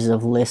bunches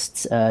of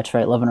lists.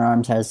 Right, Love in Our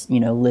Arms has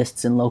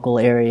lists in local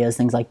areas,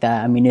 things like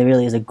that. I mean, it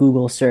really is a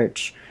Google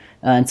search,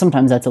 and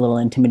sometimes that's a little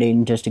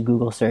intimidating just to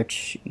Google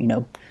search,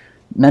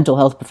 mental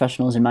health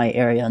professionals in my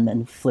area and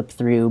then flip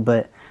through,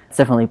 but it's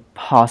definitely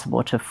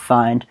possible to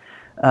find.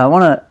 I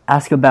want to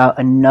ask about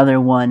another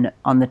one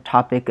on the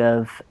topic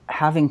of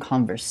having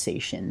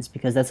conversations,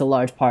 because that's a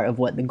large part of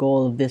what the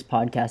goal of this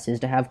podcast is,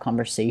 to have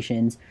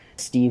conversations.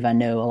 Steve, I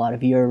know a lot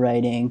of your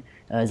writing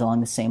is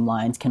along the same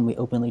lines. Can we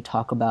openly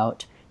talk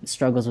about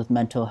struggles with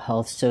mental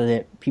health so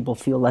that people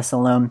feel less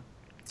alone?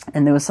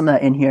 And there was some of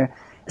that in here.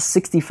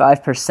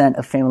 65%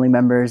 of family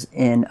members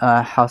in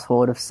a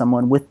household of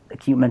someone with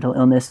acute mental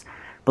illness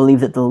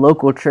believe that the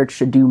local church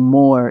should do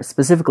more,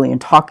 specifically in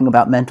talking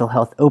about mental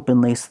health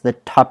openly, so the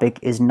topic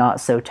is not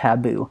so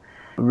taboo.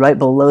 Right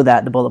below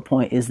that, the bullet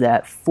point is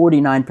that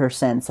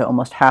 49%, so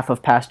almost half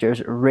of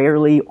pastors,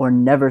 rarely or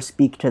never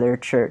speak to their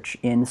church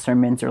in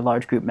sermons or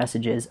large group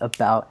messages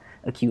about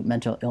acute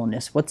mental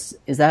illness.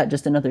 Is that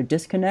just another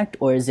disconnect,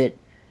 or is it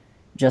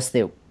just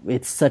that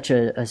it's such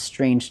a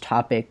strange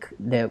topic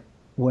that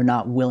we're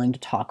not willing to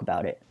talk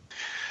about it?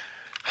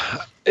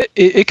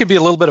 It could be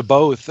a little bit of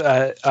both.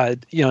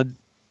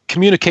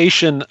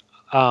 Communication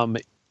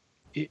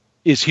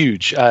is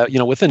huge.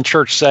 Within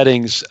church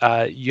settings,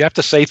 you have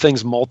to say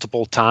things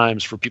multiple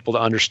times for people to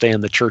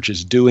understand the church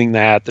is doing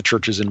that, the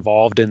church is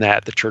involved in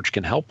that, the church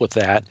can help with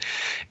that.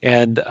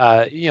 And,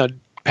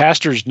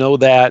 pastors know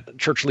that,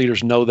 church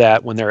leaders know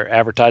that when they're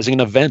advertising an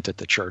event at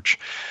the church.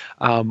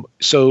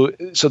 So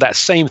that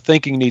same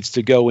thinking needs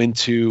to go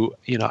into,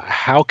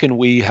 how can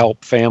we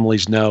help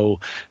families know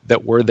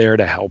that we're there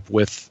to help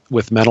with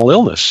mental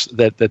illness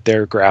that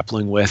they're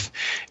grappling with.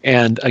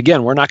 And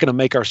again, we're not going to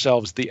make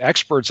ourselves the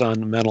experts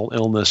on mental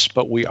illness,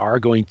 but we are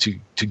going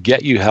to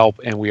get you help,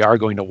 and we are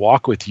going to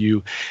walk with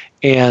you.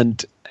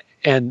 And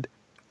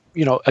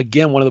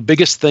again, one of the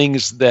biggest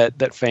things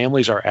that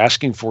families are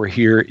asking for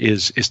here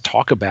is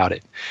talk about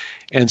it.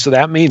 And so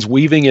that means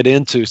weaving it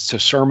into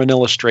sermon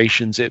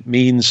illustrations. It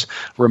means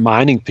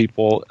reminding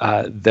people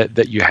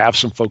that you have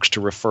some folks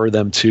to refer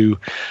them to.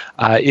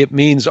 It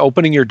means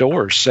opening your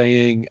doors,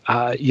 saying,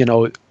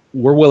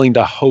 we're willing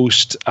to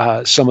host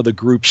some of the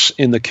groups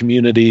in the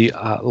community,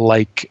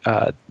 like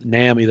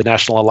NAMI, the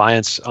National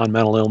Alliance on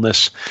Mental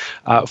Illness,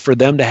 for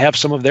them to have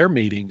some of their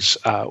meetings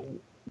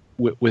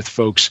with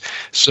folks,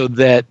 so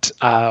that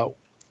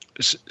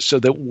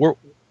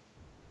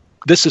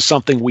this is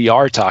something we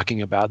are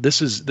talking about.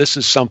 This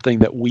is something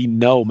that we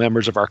know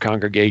members of our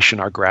congregation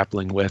are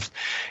grappling with,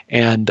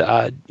 and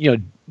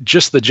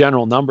just the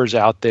general numbers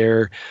out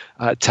there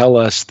tell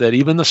us that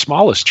even the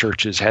smallest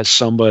churches has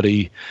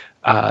somebody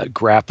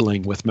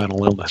grappling with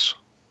mental illness.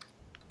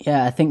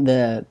 Yeah, I think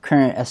the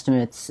current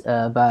estimates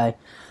by,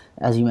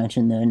 as you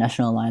mentioned, the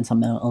National Alliance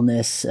on Mental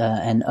Illness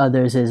and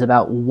others, is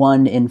about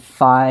 1 in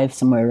 5,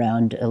 somewhere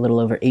around a little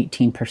over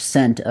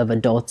 18% of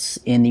adults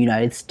in the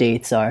United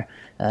States are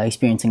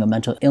experiencing a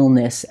mental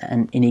illness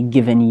in a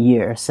given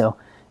year. So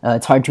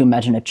it's hard to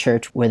imagine a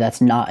church where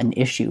that's not an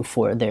issue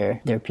for their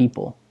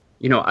people.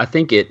 I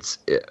think it's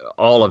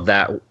all of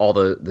that, all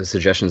the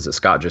suggestions that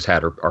Scott just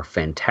had are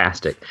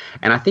fantastic.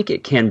 And I think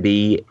it can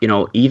be,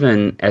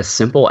 even as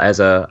simple as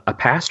a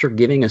pastor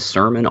giving a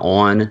sermon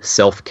on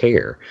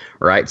self-care,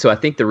 right? So I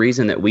think the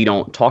reason that we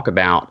don't talk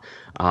about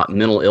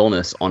mental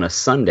illness on a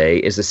Sunday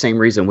is the same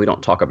reason we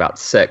don't talk about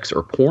sex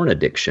or porn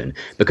addiction,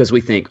 because we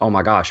think, oh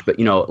my gosh, but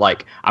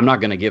I'm not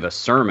going to give a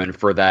sermon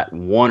for that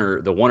one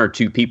or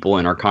two people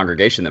in our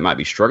congregation that might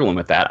be struggling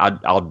with that.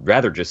 I'd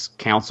rather just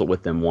counsel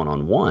with them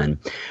one-on-one.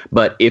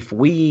 But if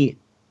we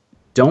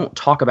don't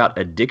talk about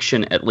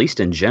addiction, at least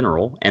in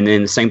general, and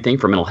then the same thing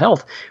for mental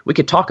health, we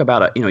could talk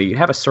about you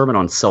have a sermon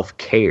on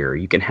self-care.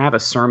 You can have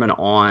a sermon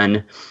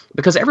on,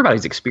 because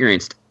everybody's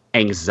experienced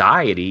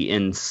anxiety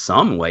in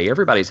some way.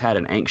 Everybody's had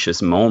an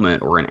anxious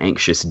moment or an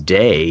anxious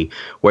day,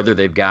 whether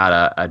they've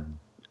got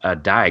a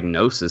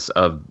diagnosis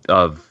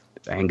of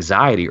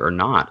anxiety or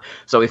not.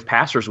 So if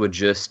pastors would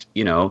just,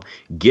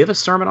 give a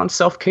sermon on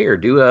self-care,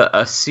 do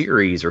a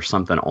series or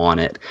something on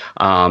it,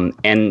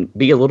 and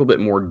be a little bit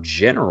more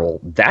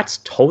general, that's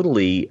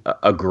totally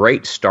a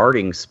great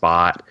starting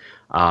spot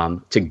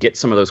to get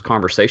some of those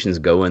conversations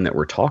going that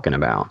we're talking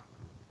about.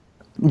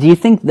 Do you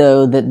think,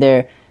 though,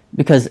 that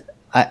because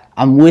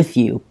I'm with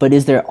you, but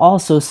is there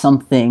also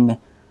something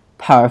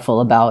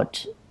powerful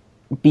about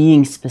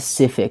being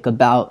specific,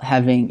 about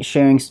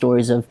sharing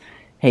stories of,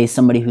 hey,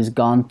 somebody who's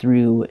gone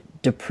through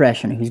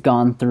depression, who's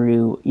gone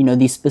through,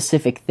 these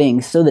specific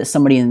things, so that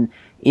somebody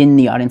in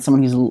the audience,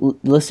 someone who's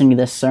listening to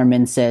this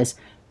sermon says,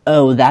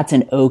 oh, that's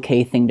an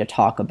okay thing to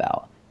talk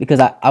about? Because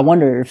I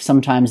wonder if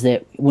sometimes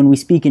that when we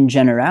speak in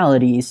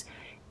generalities,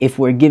 if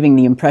we're giving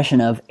the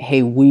impression of,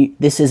 hey,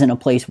 this isn't a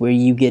place where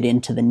you get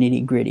into the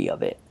nitty-gritty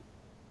of it.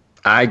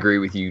 I agree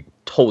with you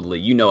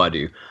totally. I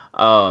do.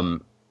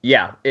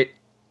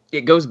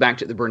 It goes back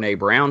to the Brene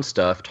Brown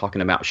stuff,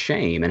 talking about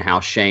shame and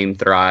how shame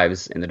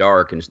thrives in the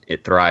dark and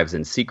it thrives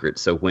in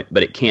secret.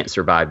 But it can't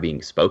survive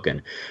being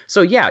spoken.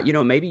 So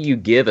maybe you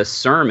give a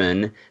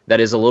sermon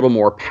that is a little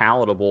more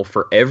palatable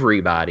for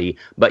everybody,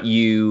 but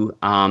you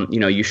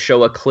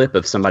show a clip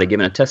of somebody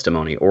giving a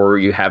testimony, or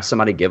you have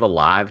somebody give a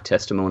live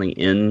testimony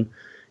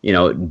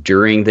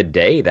during the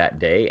day that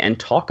day and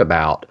talk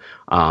about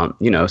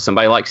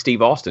Somebody like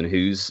Steve Austin,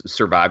 who's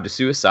survived a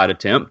suicide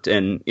attempt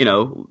and,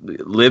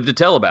 lived to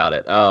tell about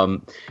it.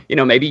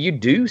 Maybe you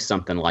do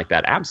something like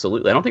that.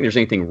 Absolutely. I don't think there's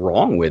anything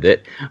wrong with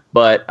it.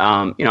 But,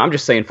 I'm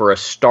just saying for a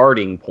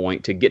starting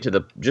point to get to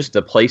the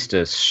place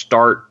to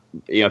start,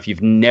 if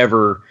you've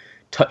never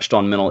touched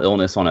on mental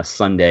illness on a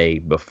Sunday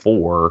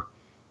before,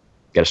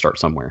 got to start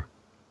somewhere.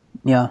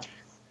 Yeah.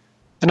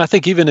 And I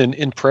think even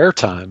in prayer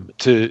time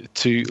to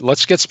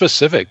let's get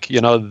specific,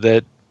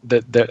 that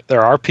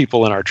there are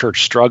people in our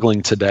church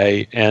struggling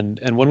today. And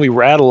when we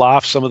rattle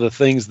off some of the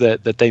things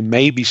that they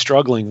may be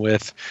struggling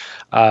with,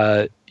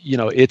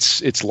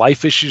 it's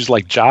life issues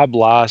like job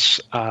loss,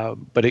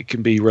 but it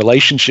can be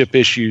relationship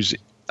issues.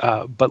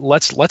 But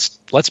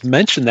let's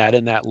mention that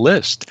in that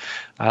list.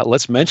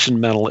 Let's mention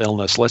mental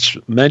illness. Let's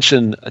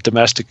mention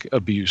domestic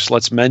abuse.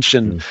 Let's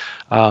mention,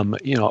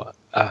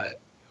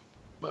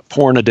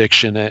 porn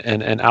addiction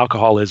and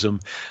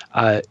alcoholism.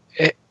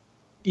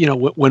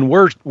 When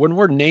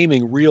we're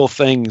naming real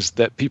things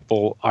that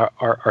people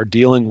are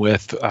dealing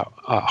with,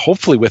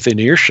 hopefully within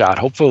earshot,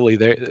 hopefully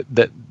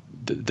that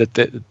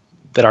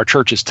our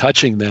church is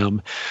touching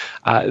them,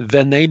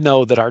 then they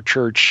know that our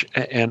church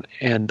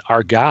and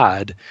our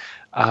God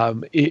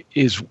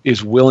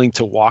is willing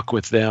to walk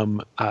with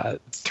them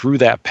through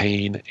that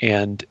pain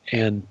and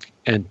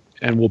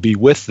will be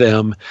with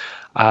them,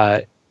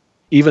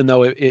 even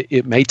though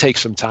it may take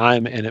some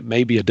time and it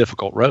may be a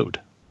difficult road.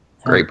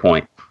 Great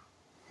point.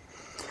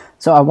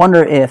 So I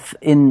wonder if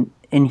in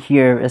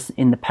here,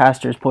 in the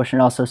pastors portion,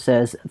 it also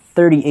says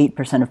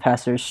 38% of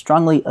pastors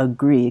strongly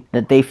agree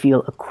that they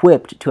feel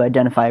equipped to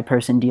identify a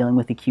person dealing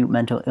with acute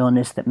mental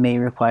illness that may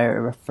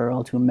require a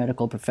referral to a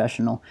medical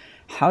professional.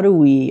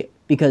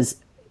 Because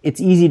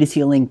it's easy to see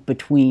a link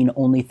between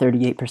only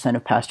 38%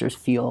 of pastors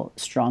feel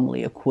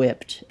strongly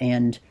equipped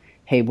and,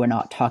 hey, we're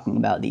not talking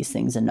about these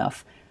things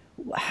enough.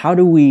 How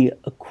do we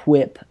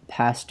equip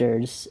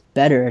pastors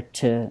better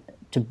to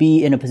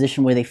be in a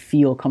position where they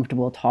feel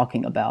comfortable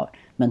talking about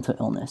mental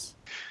illness?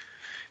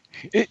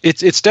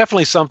 It's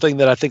definitely something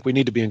that I think we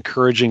need to be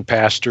encouraging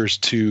pastors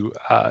to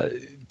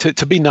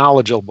be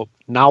knowledgeable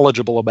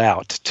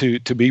about, to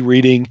be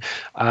reading.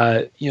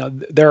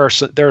 There are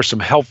some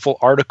helpful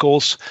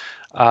articles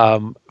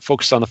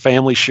focused on the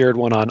family. Shared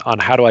one on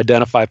how to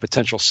identify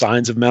potential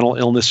signs of mental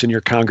illness in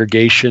your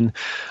congregation.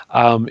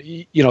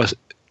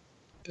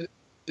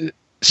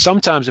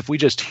 Sometimes if we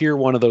just hear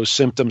one of those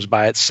symptoms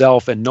by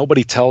itself and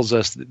nobody tells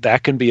us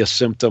that can be a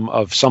symptom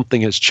of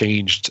something has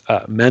changed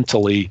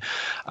mentally,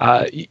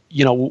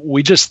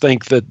 we just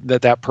think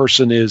that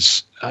person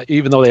is,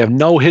 even though they have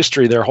no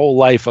history their whole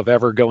life of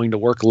ever going to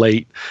work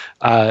late,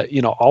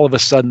 all of a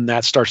sudden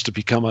that starts to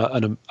become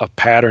a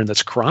pattern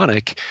that's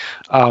chronic.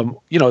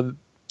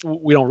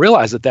 We don't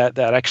realize that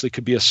actually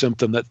could be a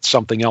symptom that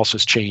something else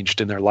has changed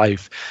in their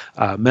life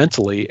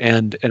mentally.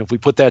 And if we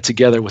put that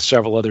together with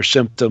several other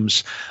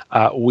symptoms,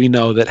 we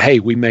know that, hey,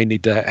 we may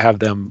need to have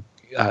them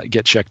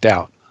get checked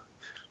out.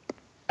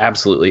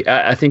 Absolutely.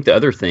 I think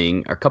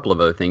a couple of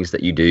other things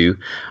that you do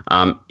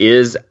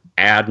is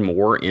add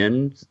more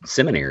in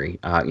seminary.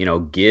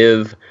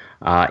 Give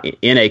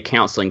in a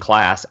counseling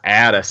class,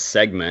 add a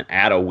segment,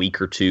 add a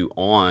week or two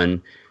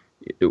on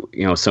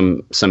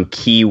some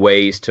key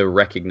ways to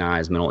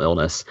recognize mental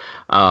illness.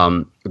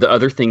 The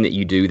other thing that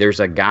you do, there's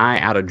a guy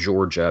out of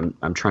Georgia,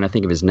 I'm trying to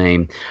think of his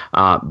name,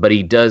 but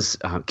he does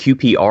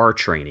QPR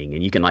training,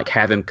 and you can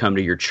have him come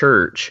to your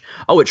church.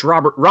 Oh, it's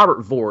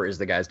Robert Vore is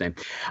the guy's name.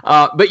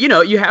 But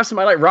you have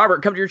somebody like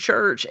Robert come to your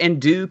church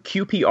and do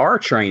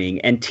QPR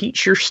training and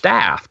teach your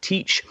staff,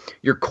 teach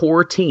your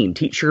core team,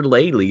 teach your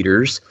lay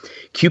leaders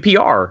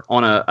QPR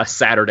on a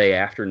Saturday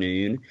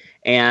afternoon.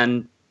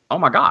 And oh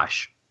my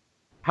gosh,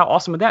 how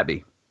awesome would that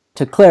be?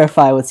 To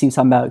clarify what Steve's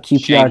talking about,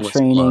 QPR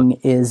training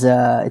is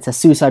it's a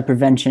suicide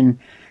prevention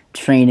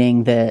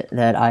training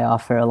that I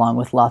offer along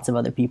with lots of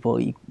other people.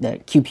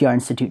 At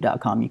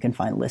QPRinstitute.com, you can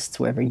find lists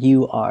wherever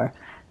you are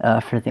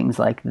for things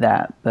like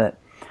that. But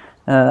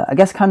I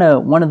guess kind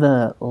of one of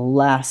the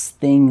last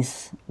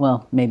things,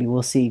 well, maybe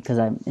we'll see because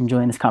I'm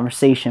enjoying this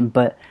conversation,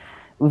 but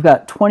we've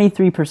got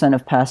 23%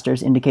 of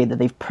pastors indicate that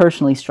they've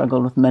personally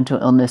struggled with mental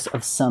illness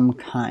of some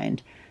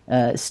kind.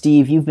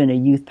 Steve, you've been a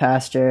youth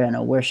pastor and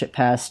a worship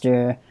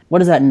pastor. What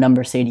does that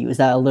number say to you? Is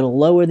that a little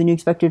lower than you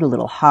expected, a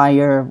little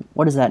higher?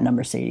 What does that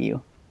number say to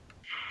you?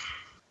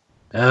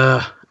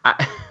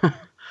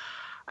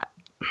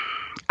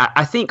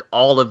 I think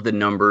all of the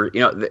numbers,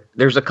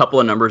 there's a couple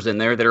of numbers in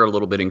there that are a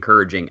little bit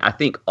encouraging. I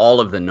think all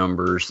of the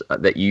numbers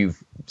that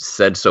you've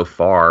said so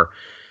far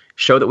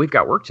show that we've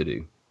got work to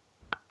do.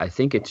 I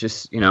think it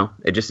just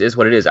is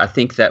what it is. I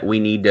think that we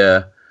need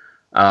to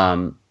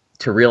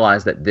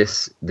realize that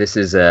this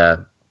is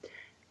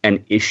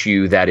an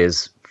issue that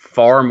is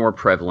far more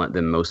prevalent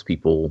than most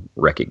people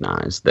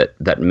recognize.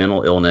 That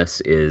mental illness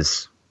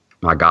is,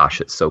 my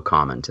gosh, it's so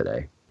common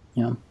today.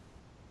 Yeah.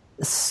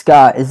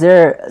 Scott, is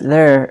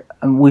there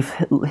we've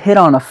hit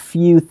on a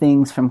few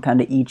things from kind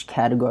of each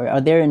category.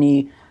 Are there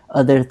any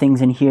other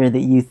things in here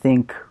that you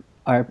think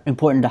are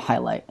important to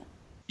highlight?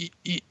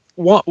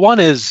 One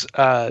is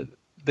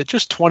that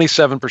just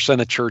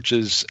 27% of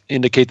churches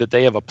indicate that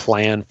they have a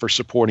plan for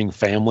supporting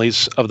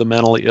families of the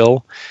mentally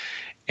ill.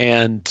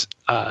 And,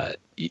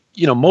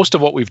 most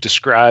of what we've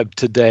described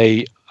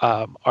today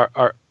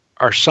are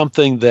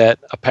something that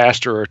a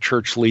pastor or a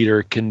church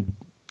leader can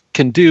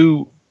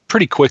do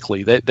pretty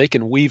quickly. They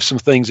can weave some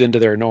things into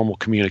their normal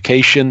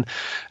communication.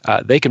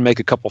 They can make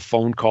a couple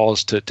phone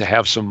calls to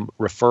have some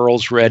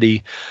referrals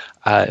ready.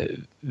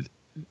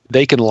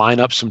 They can line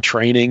up some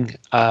training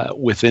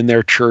within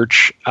their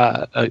church,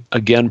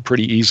 again,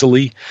 pretty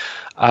easily.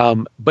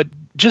 But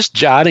just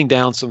jotting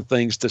down some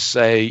things to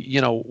say,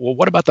 well,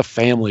 what about the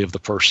family of the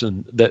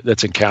person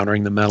that's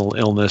encountering the mental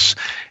illness?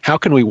 How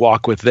can we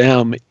walk with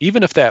them,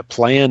 even if that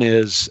plan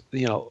is,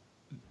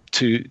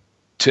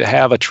 to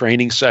have a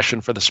training session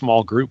for the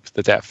small group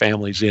that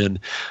family's in,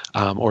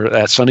 or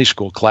that Sunday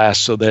school class,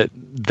 so that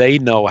they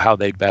know how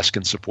they best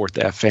can support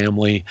that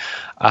family.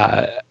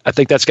 I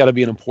think that's got to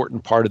be an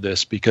important part of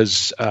this,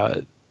 because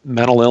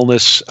mental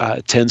illness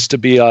tends to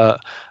be a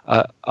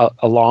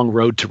long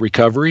road to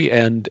recovery,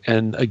 and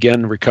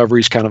again,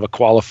 recovery is kind of a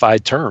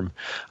qualified term,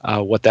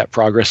 what that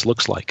progress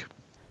looks like.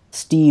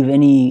 Steve,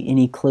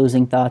 any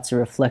closing thoughts or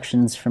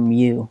reflections from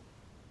you?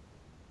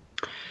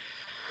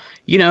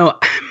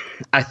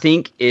 I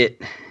think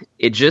it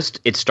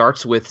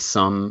starts with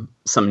some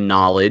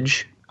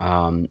knowledge,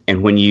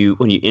 and when you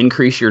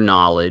increase your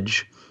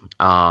knowledge,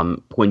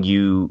 when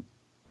you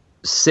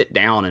sit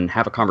down and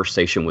have a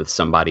conversation with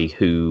somebody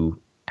who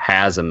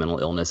has a mental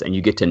illness, and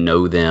you get to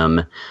know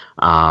them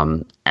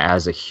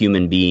as a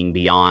human being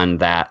beyond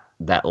that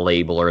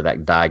label or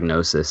that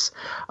diagnosis.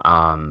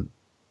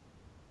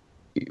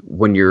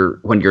 When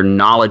your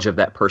knowledge of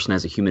that person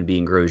as a human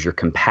being grows, your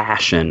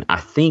compassion, I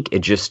think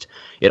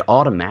it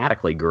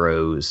automatically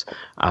grows.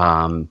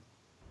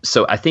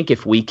 So I think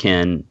if we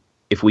can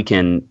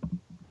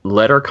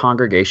let our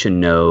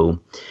congregation know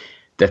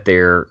that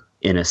they're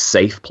in a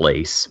safe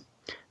place,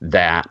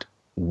 that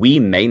we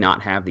may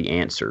not have the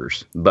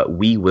answers, but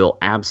we will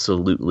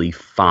absolutely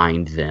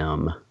find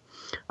them.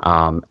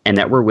 And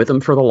that we're with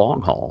them for the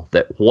long haul,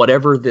 that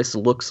whatever this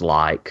looks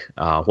like,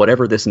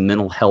 whatever this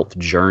mental health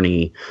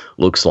journey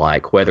looks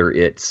like, whether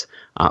it's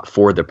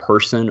for the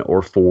person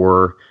or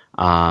for,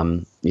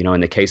 in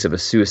the case of a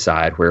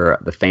suicide where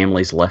the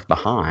family's left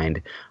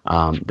behind,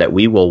 that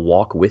we will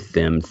walk with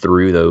them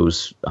through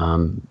those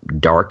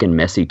dark and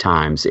messy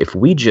times. If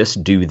we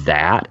just do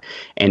that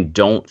and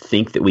don't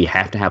think that we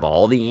have to have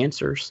all the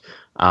answers,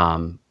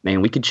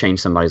 we could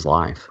change somebody's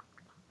life.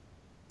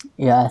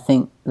 Yeah, I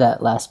think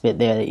that last bit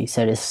there that you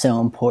said is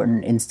so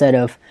important. Instead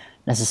of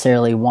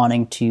necessarily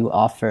wanting to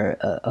offer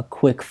a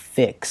quick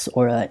fix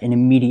or an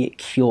immediate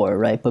cure,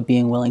 right? But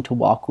being willing to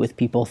walk with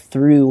people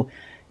through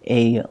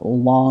a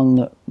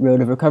long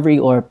road of recovery,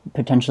 or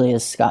potentially,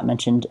 as Scott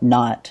mentioned,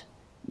 not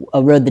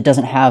a road that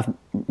doesn't have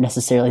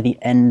necessarily the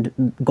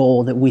end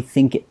goal that we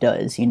think it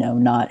does,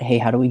 not, hey,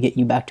 how do we get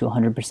you back to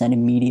 100%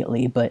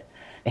 immediately? But,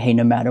 hey,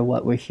 no matter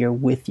what, we're here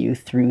with you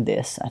through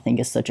this. I think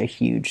is such a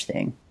huge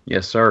thing.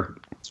 Yes, sir.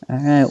 All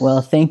right.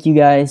 Well, thank you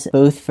guys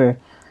both for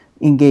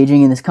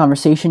engaging in this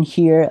conversation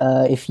here.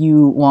 If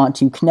you want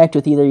to connect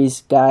with either of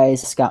these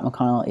guys, Scott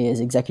McConnell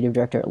is Executive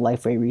Director at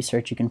Lifeway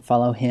Research. You can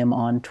follow him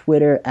on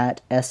Twitter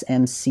at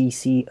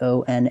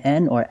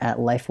SMCCONN or at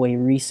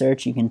Lifeway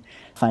Research. You can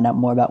find out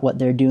more about what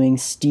they're doing.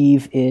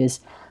 Steve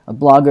is a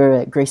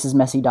blogger at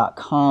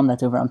gracesmessy.com.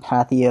 That's over on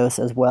Pathos,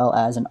 as well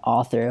as an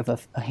author of a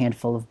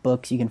handful of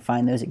books. You can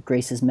find those at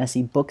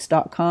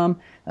gracesmessybooks.com,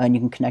 and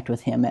you can connect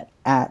with him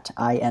at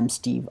I am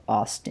Steve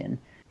Austin.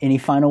 Any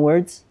final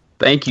words?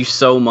 Thank you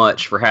so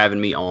much for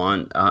having me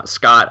on.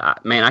 Scott,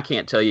 I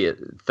can't tell you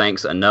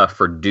thanks enough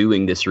for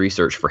doing this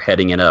research, for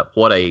heading it up.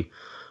 What a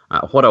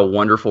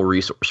wonderful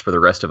resource for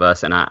the rest of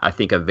us, and I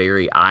think a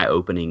very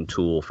eye-opening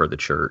tool for the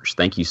church.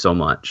 Thank you so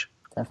much.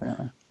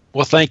 Definitely.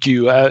 Well, thank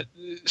you.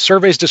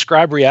 Surveys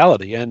describe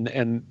reality,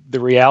 and the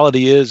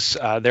reality is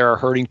there are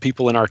hurting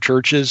people in our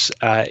churches,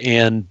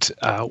 and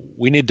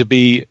we need to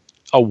be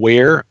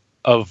aware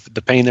of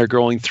the pain they're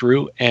going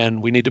through,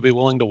 and we need to be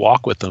willing to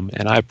walk with them.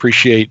 And I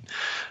appreciate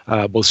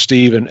both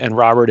Steve and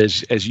Robert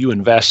as you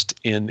invest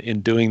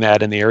in doing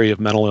that in the area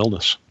of mental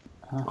illness.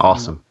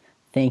 Awesome.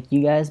 Thank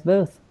you guys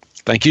both.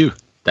 Thank you.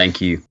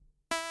 Thank you.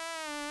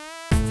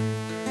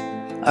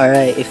 All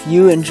right, if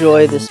you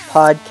enjoy this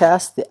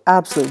podcast, the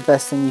absolute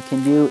best thing you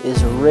can do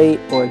is rate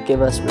or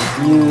give us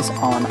reviews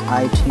on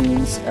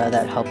iTunes.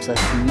 That helps us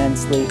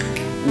immensely.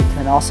 You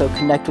can also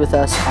connect with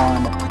us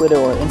on Twitter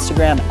or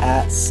Instagram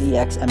at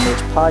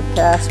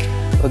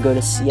CXMHpodcast, or go to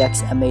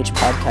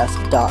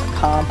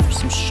cxmhpodcast.com for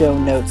some show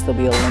notes.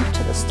 There'll be a link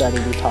to the study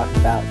we talked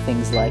about,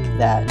 things like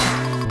that.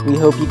 We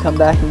hope you come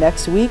back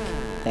next week.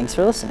 Thanks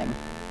for listening.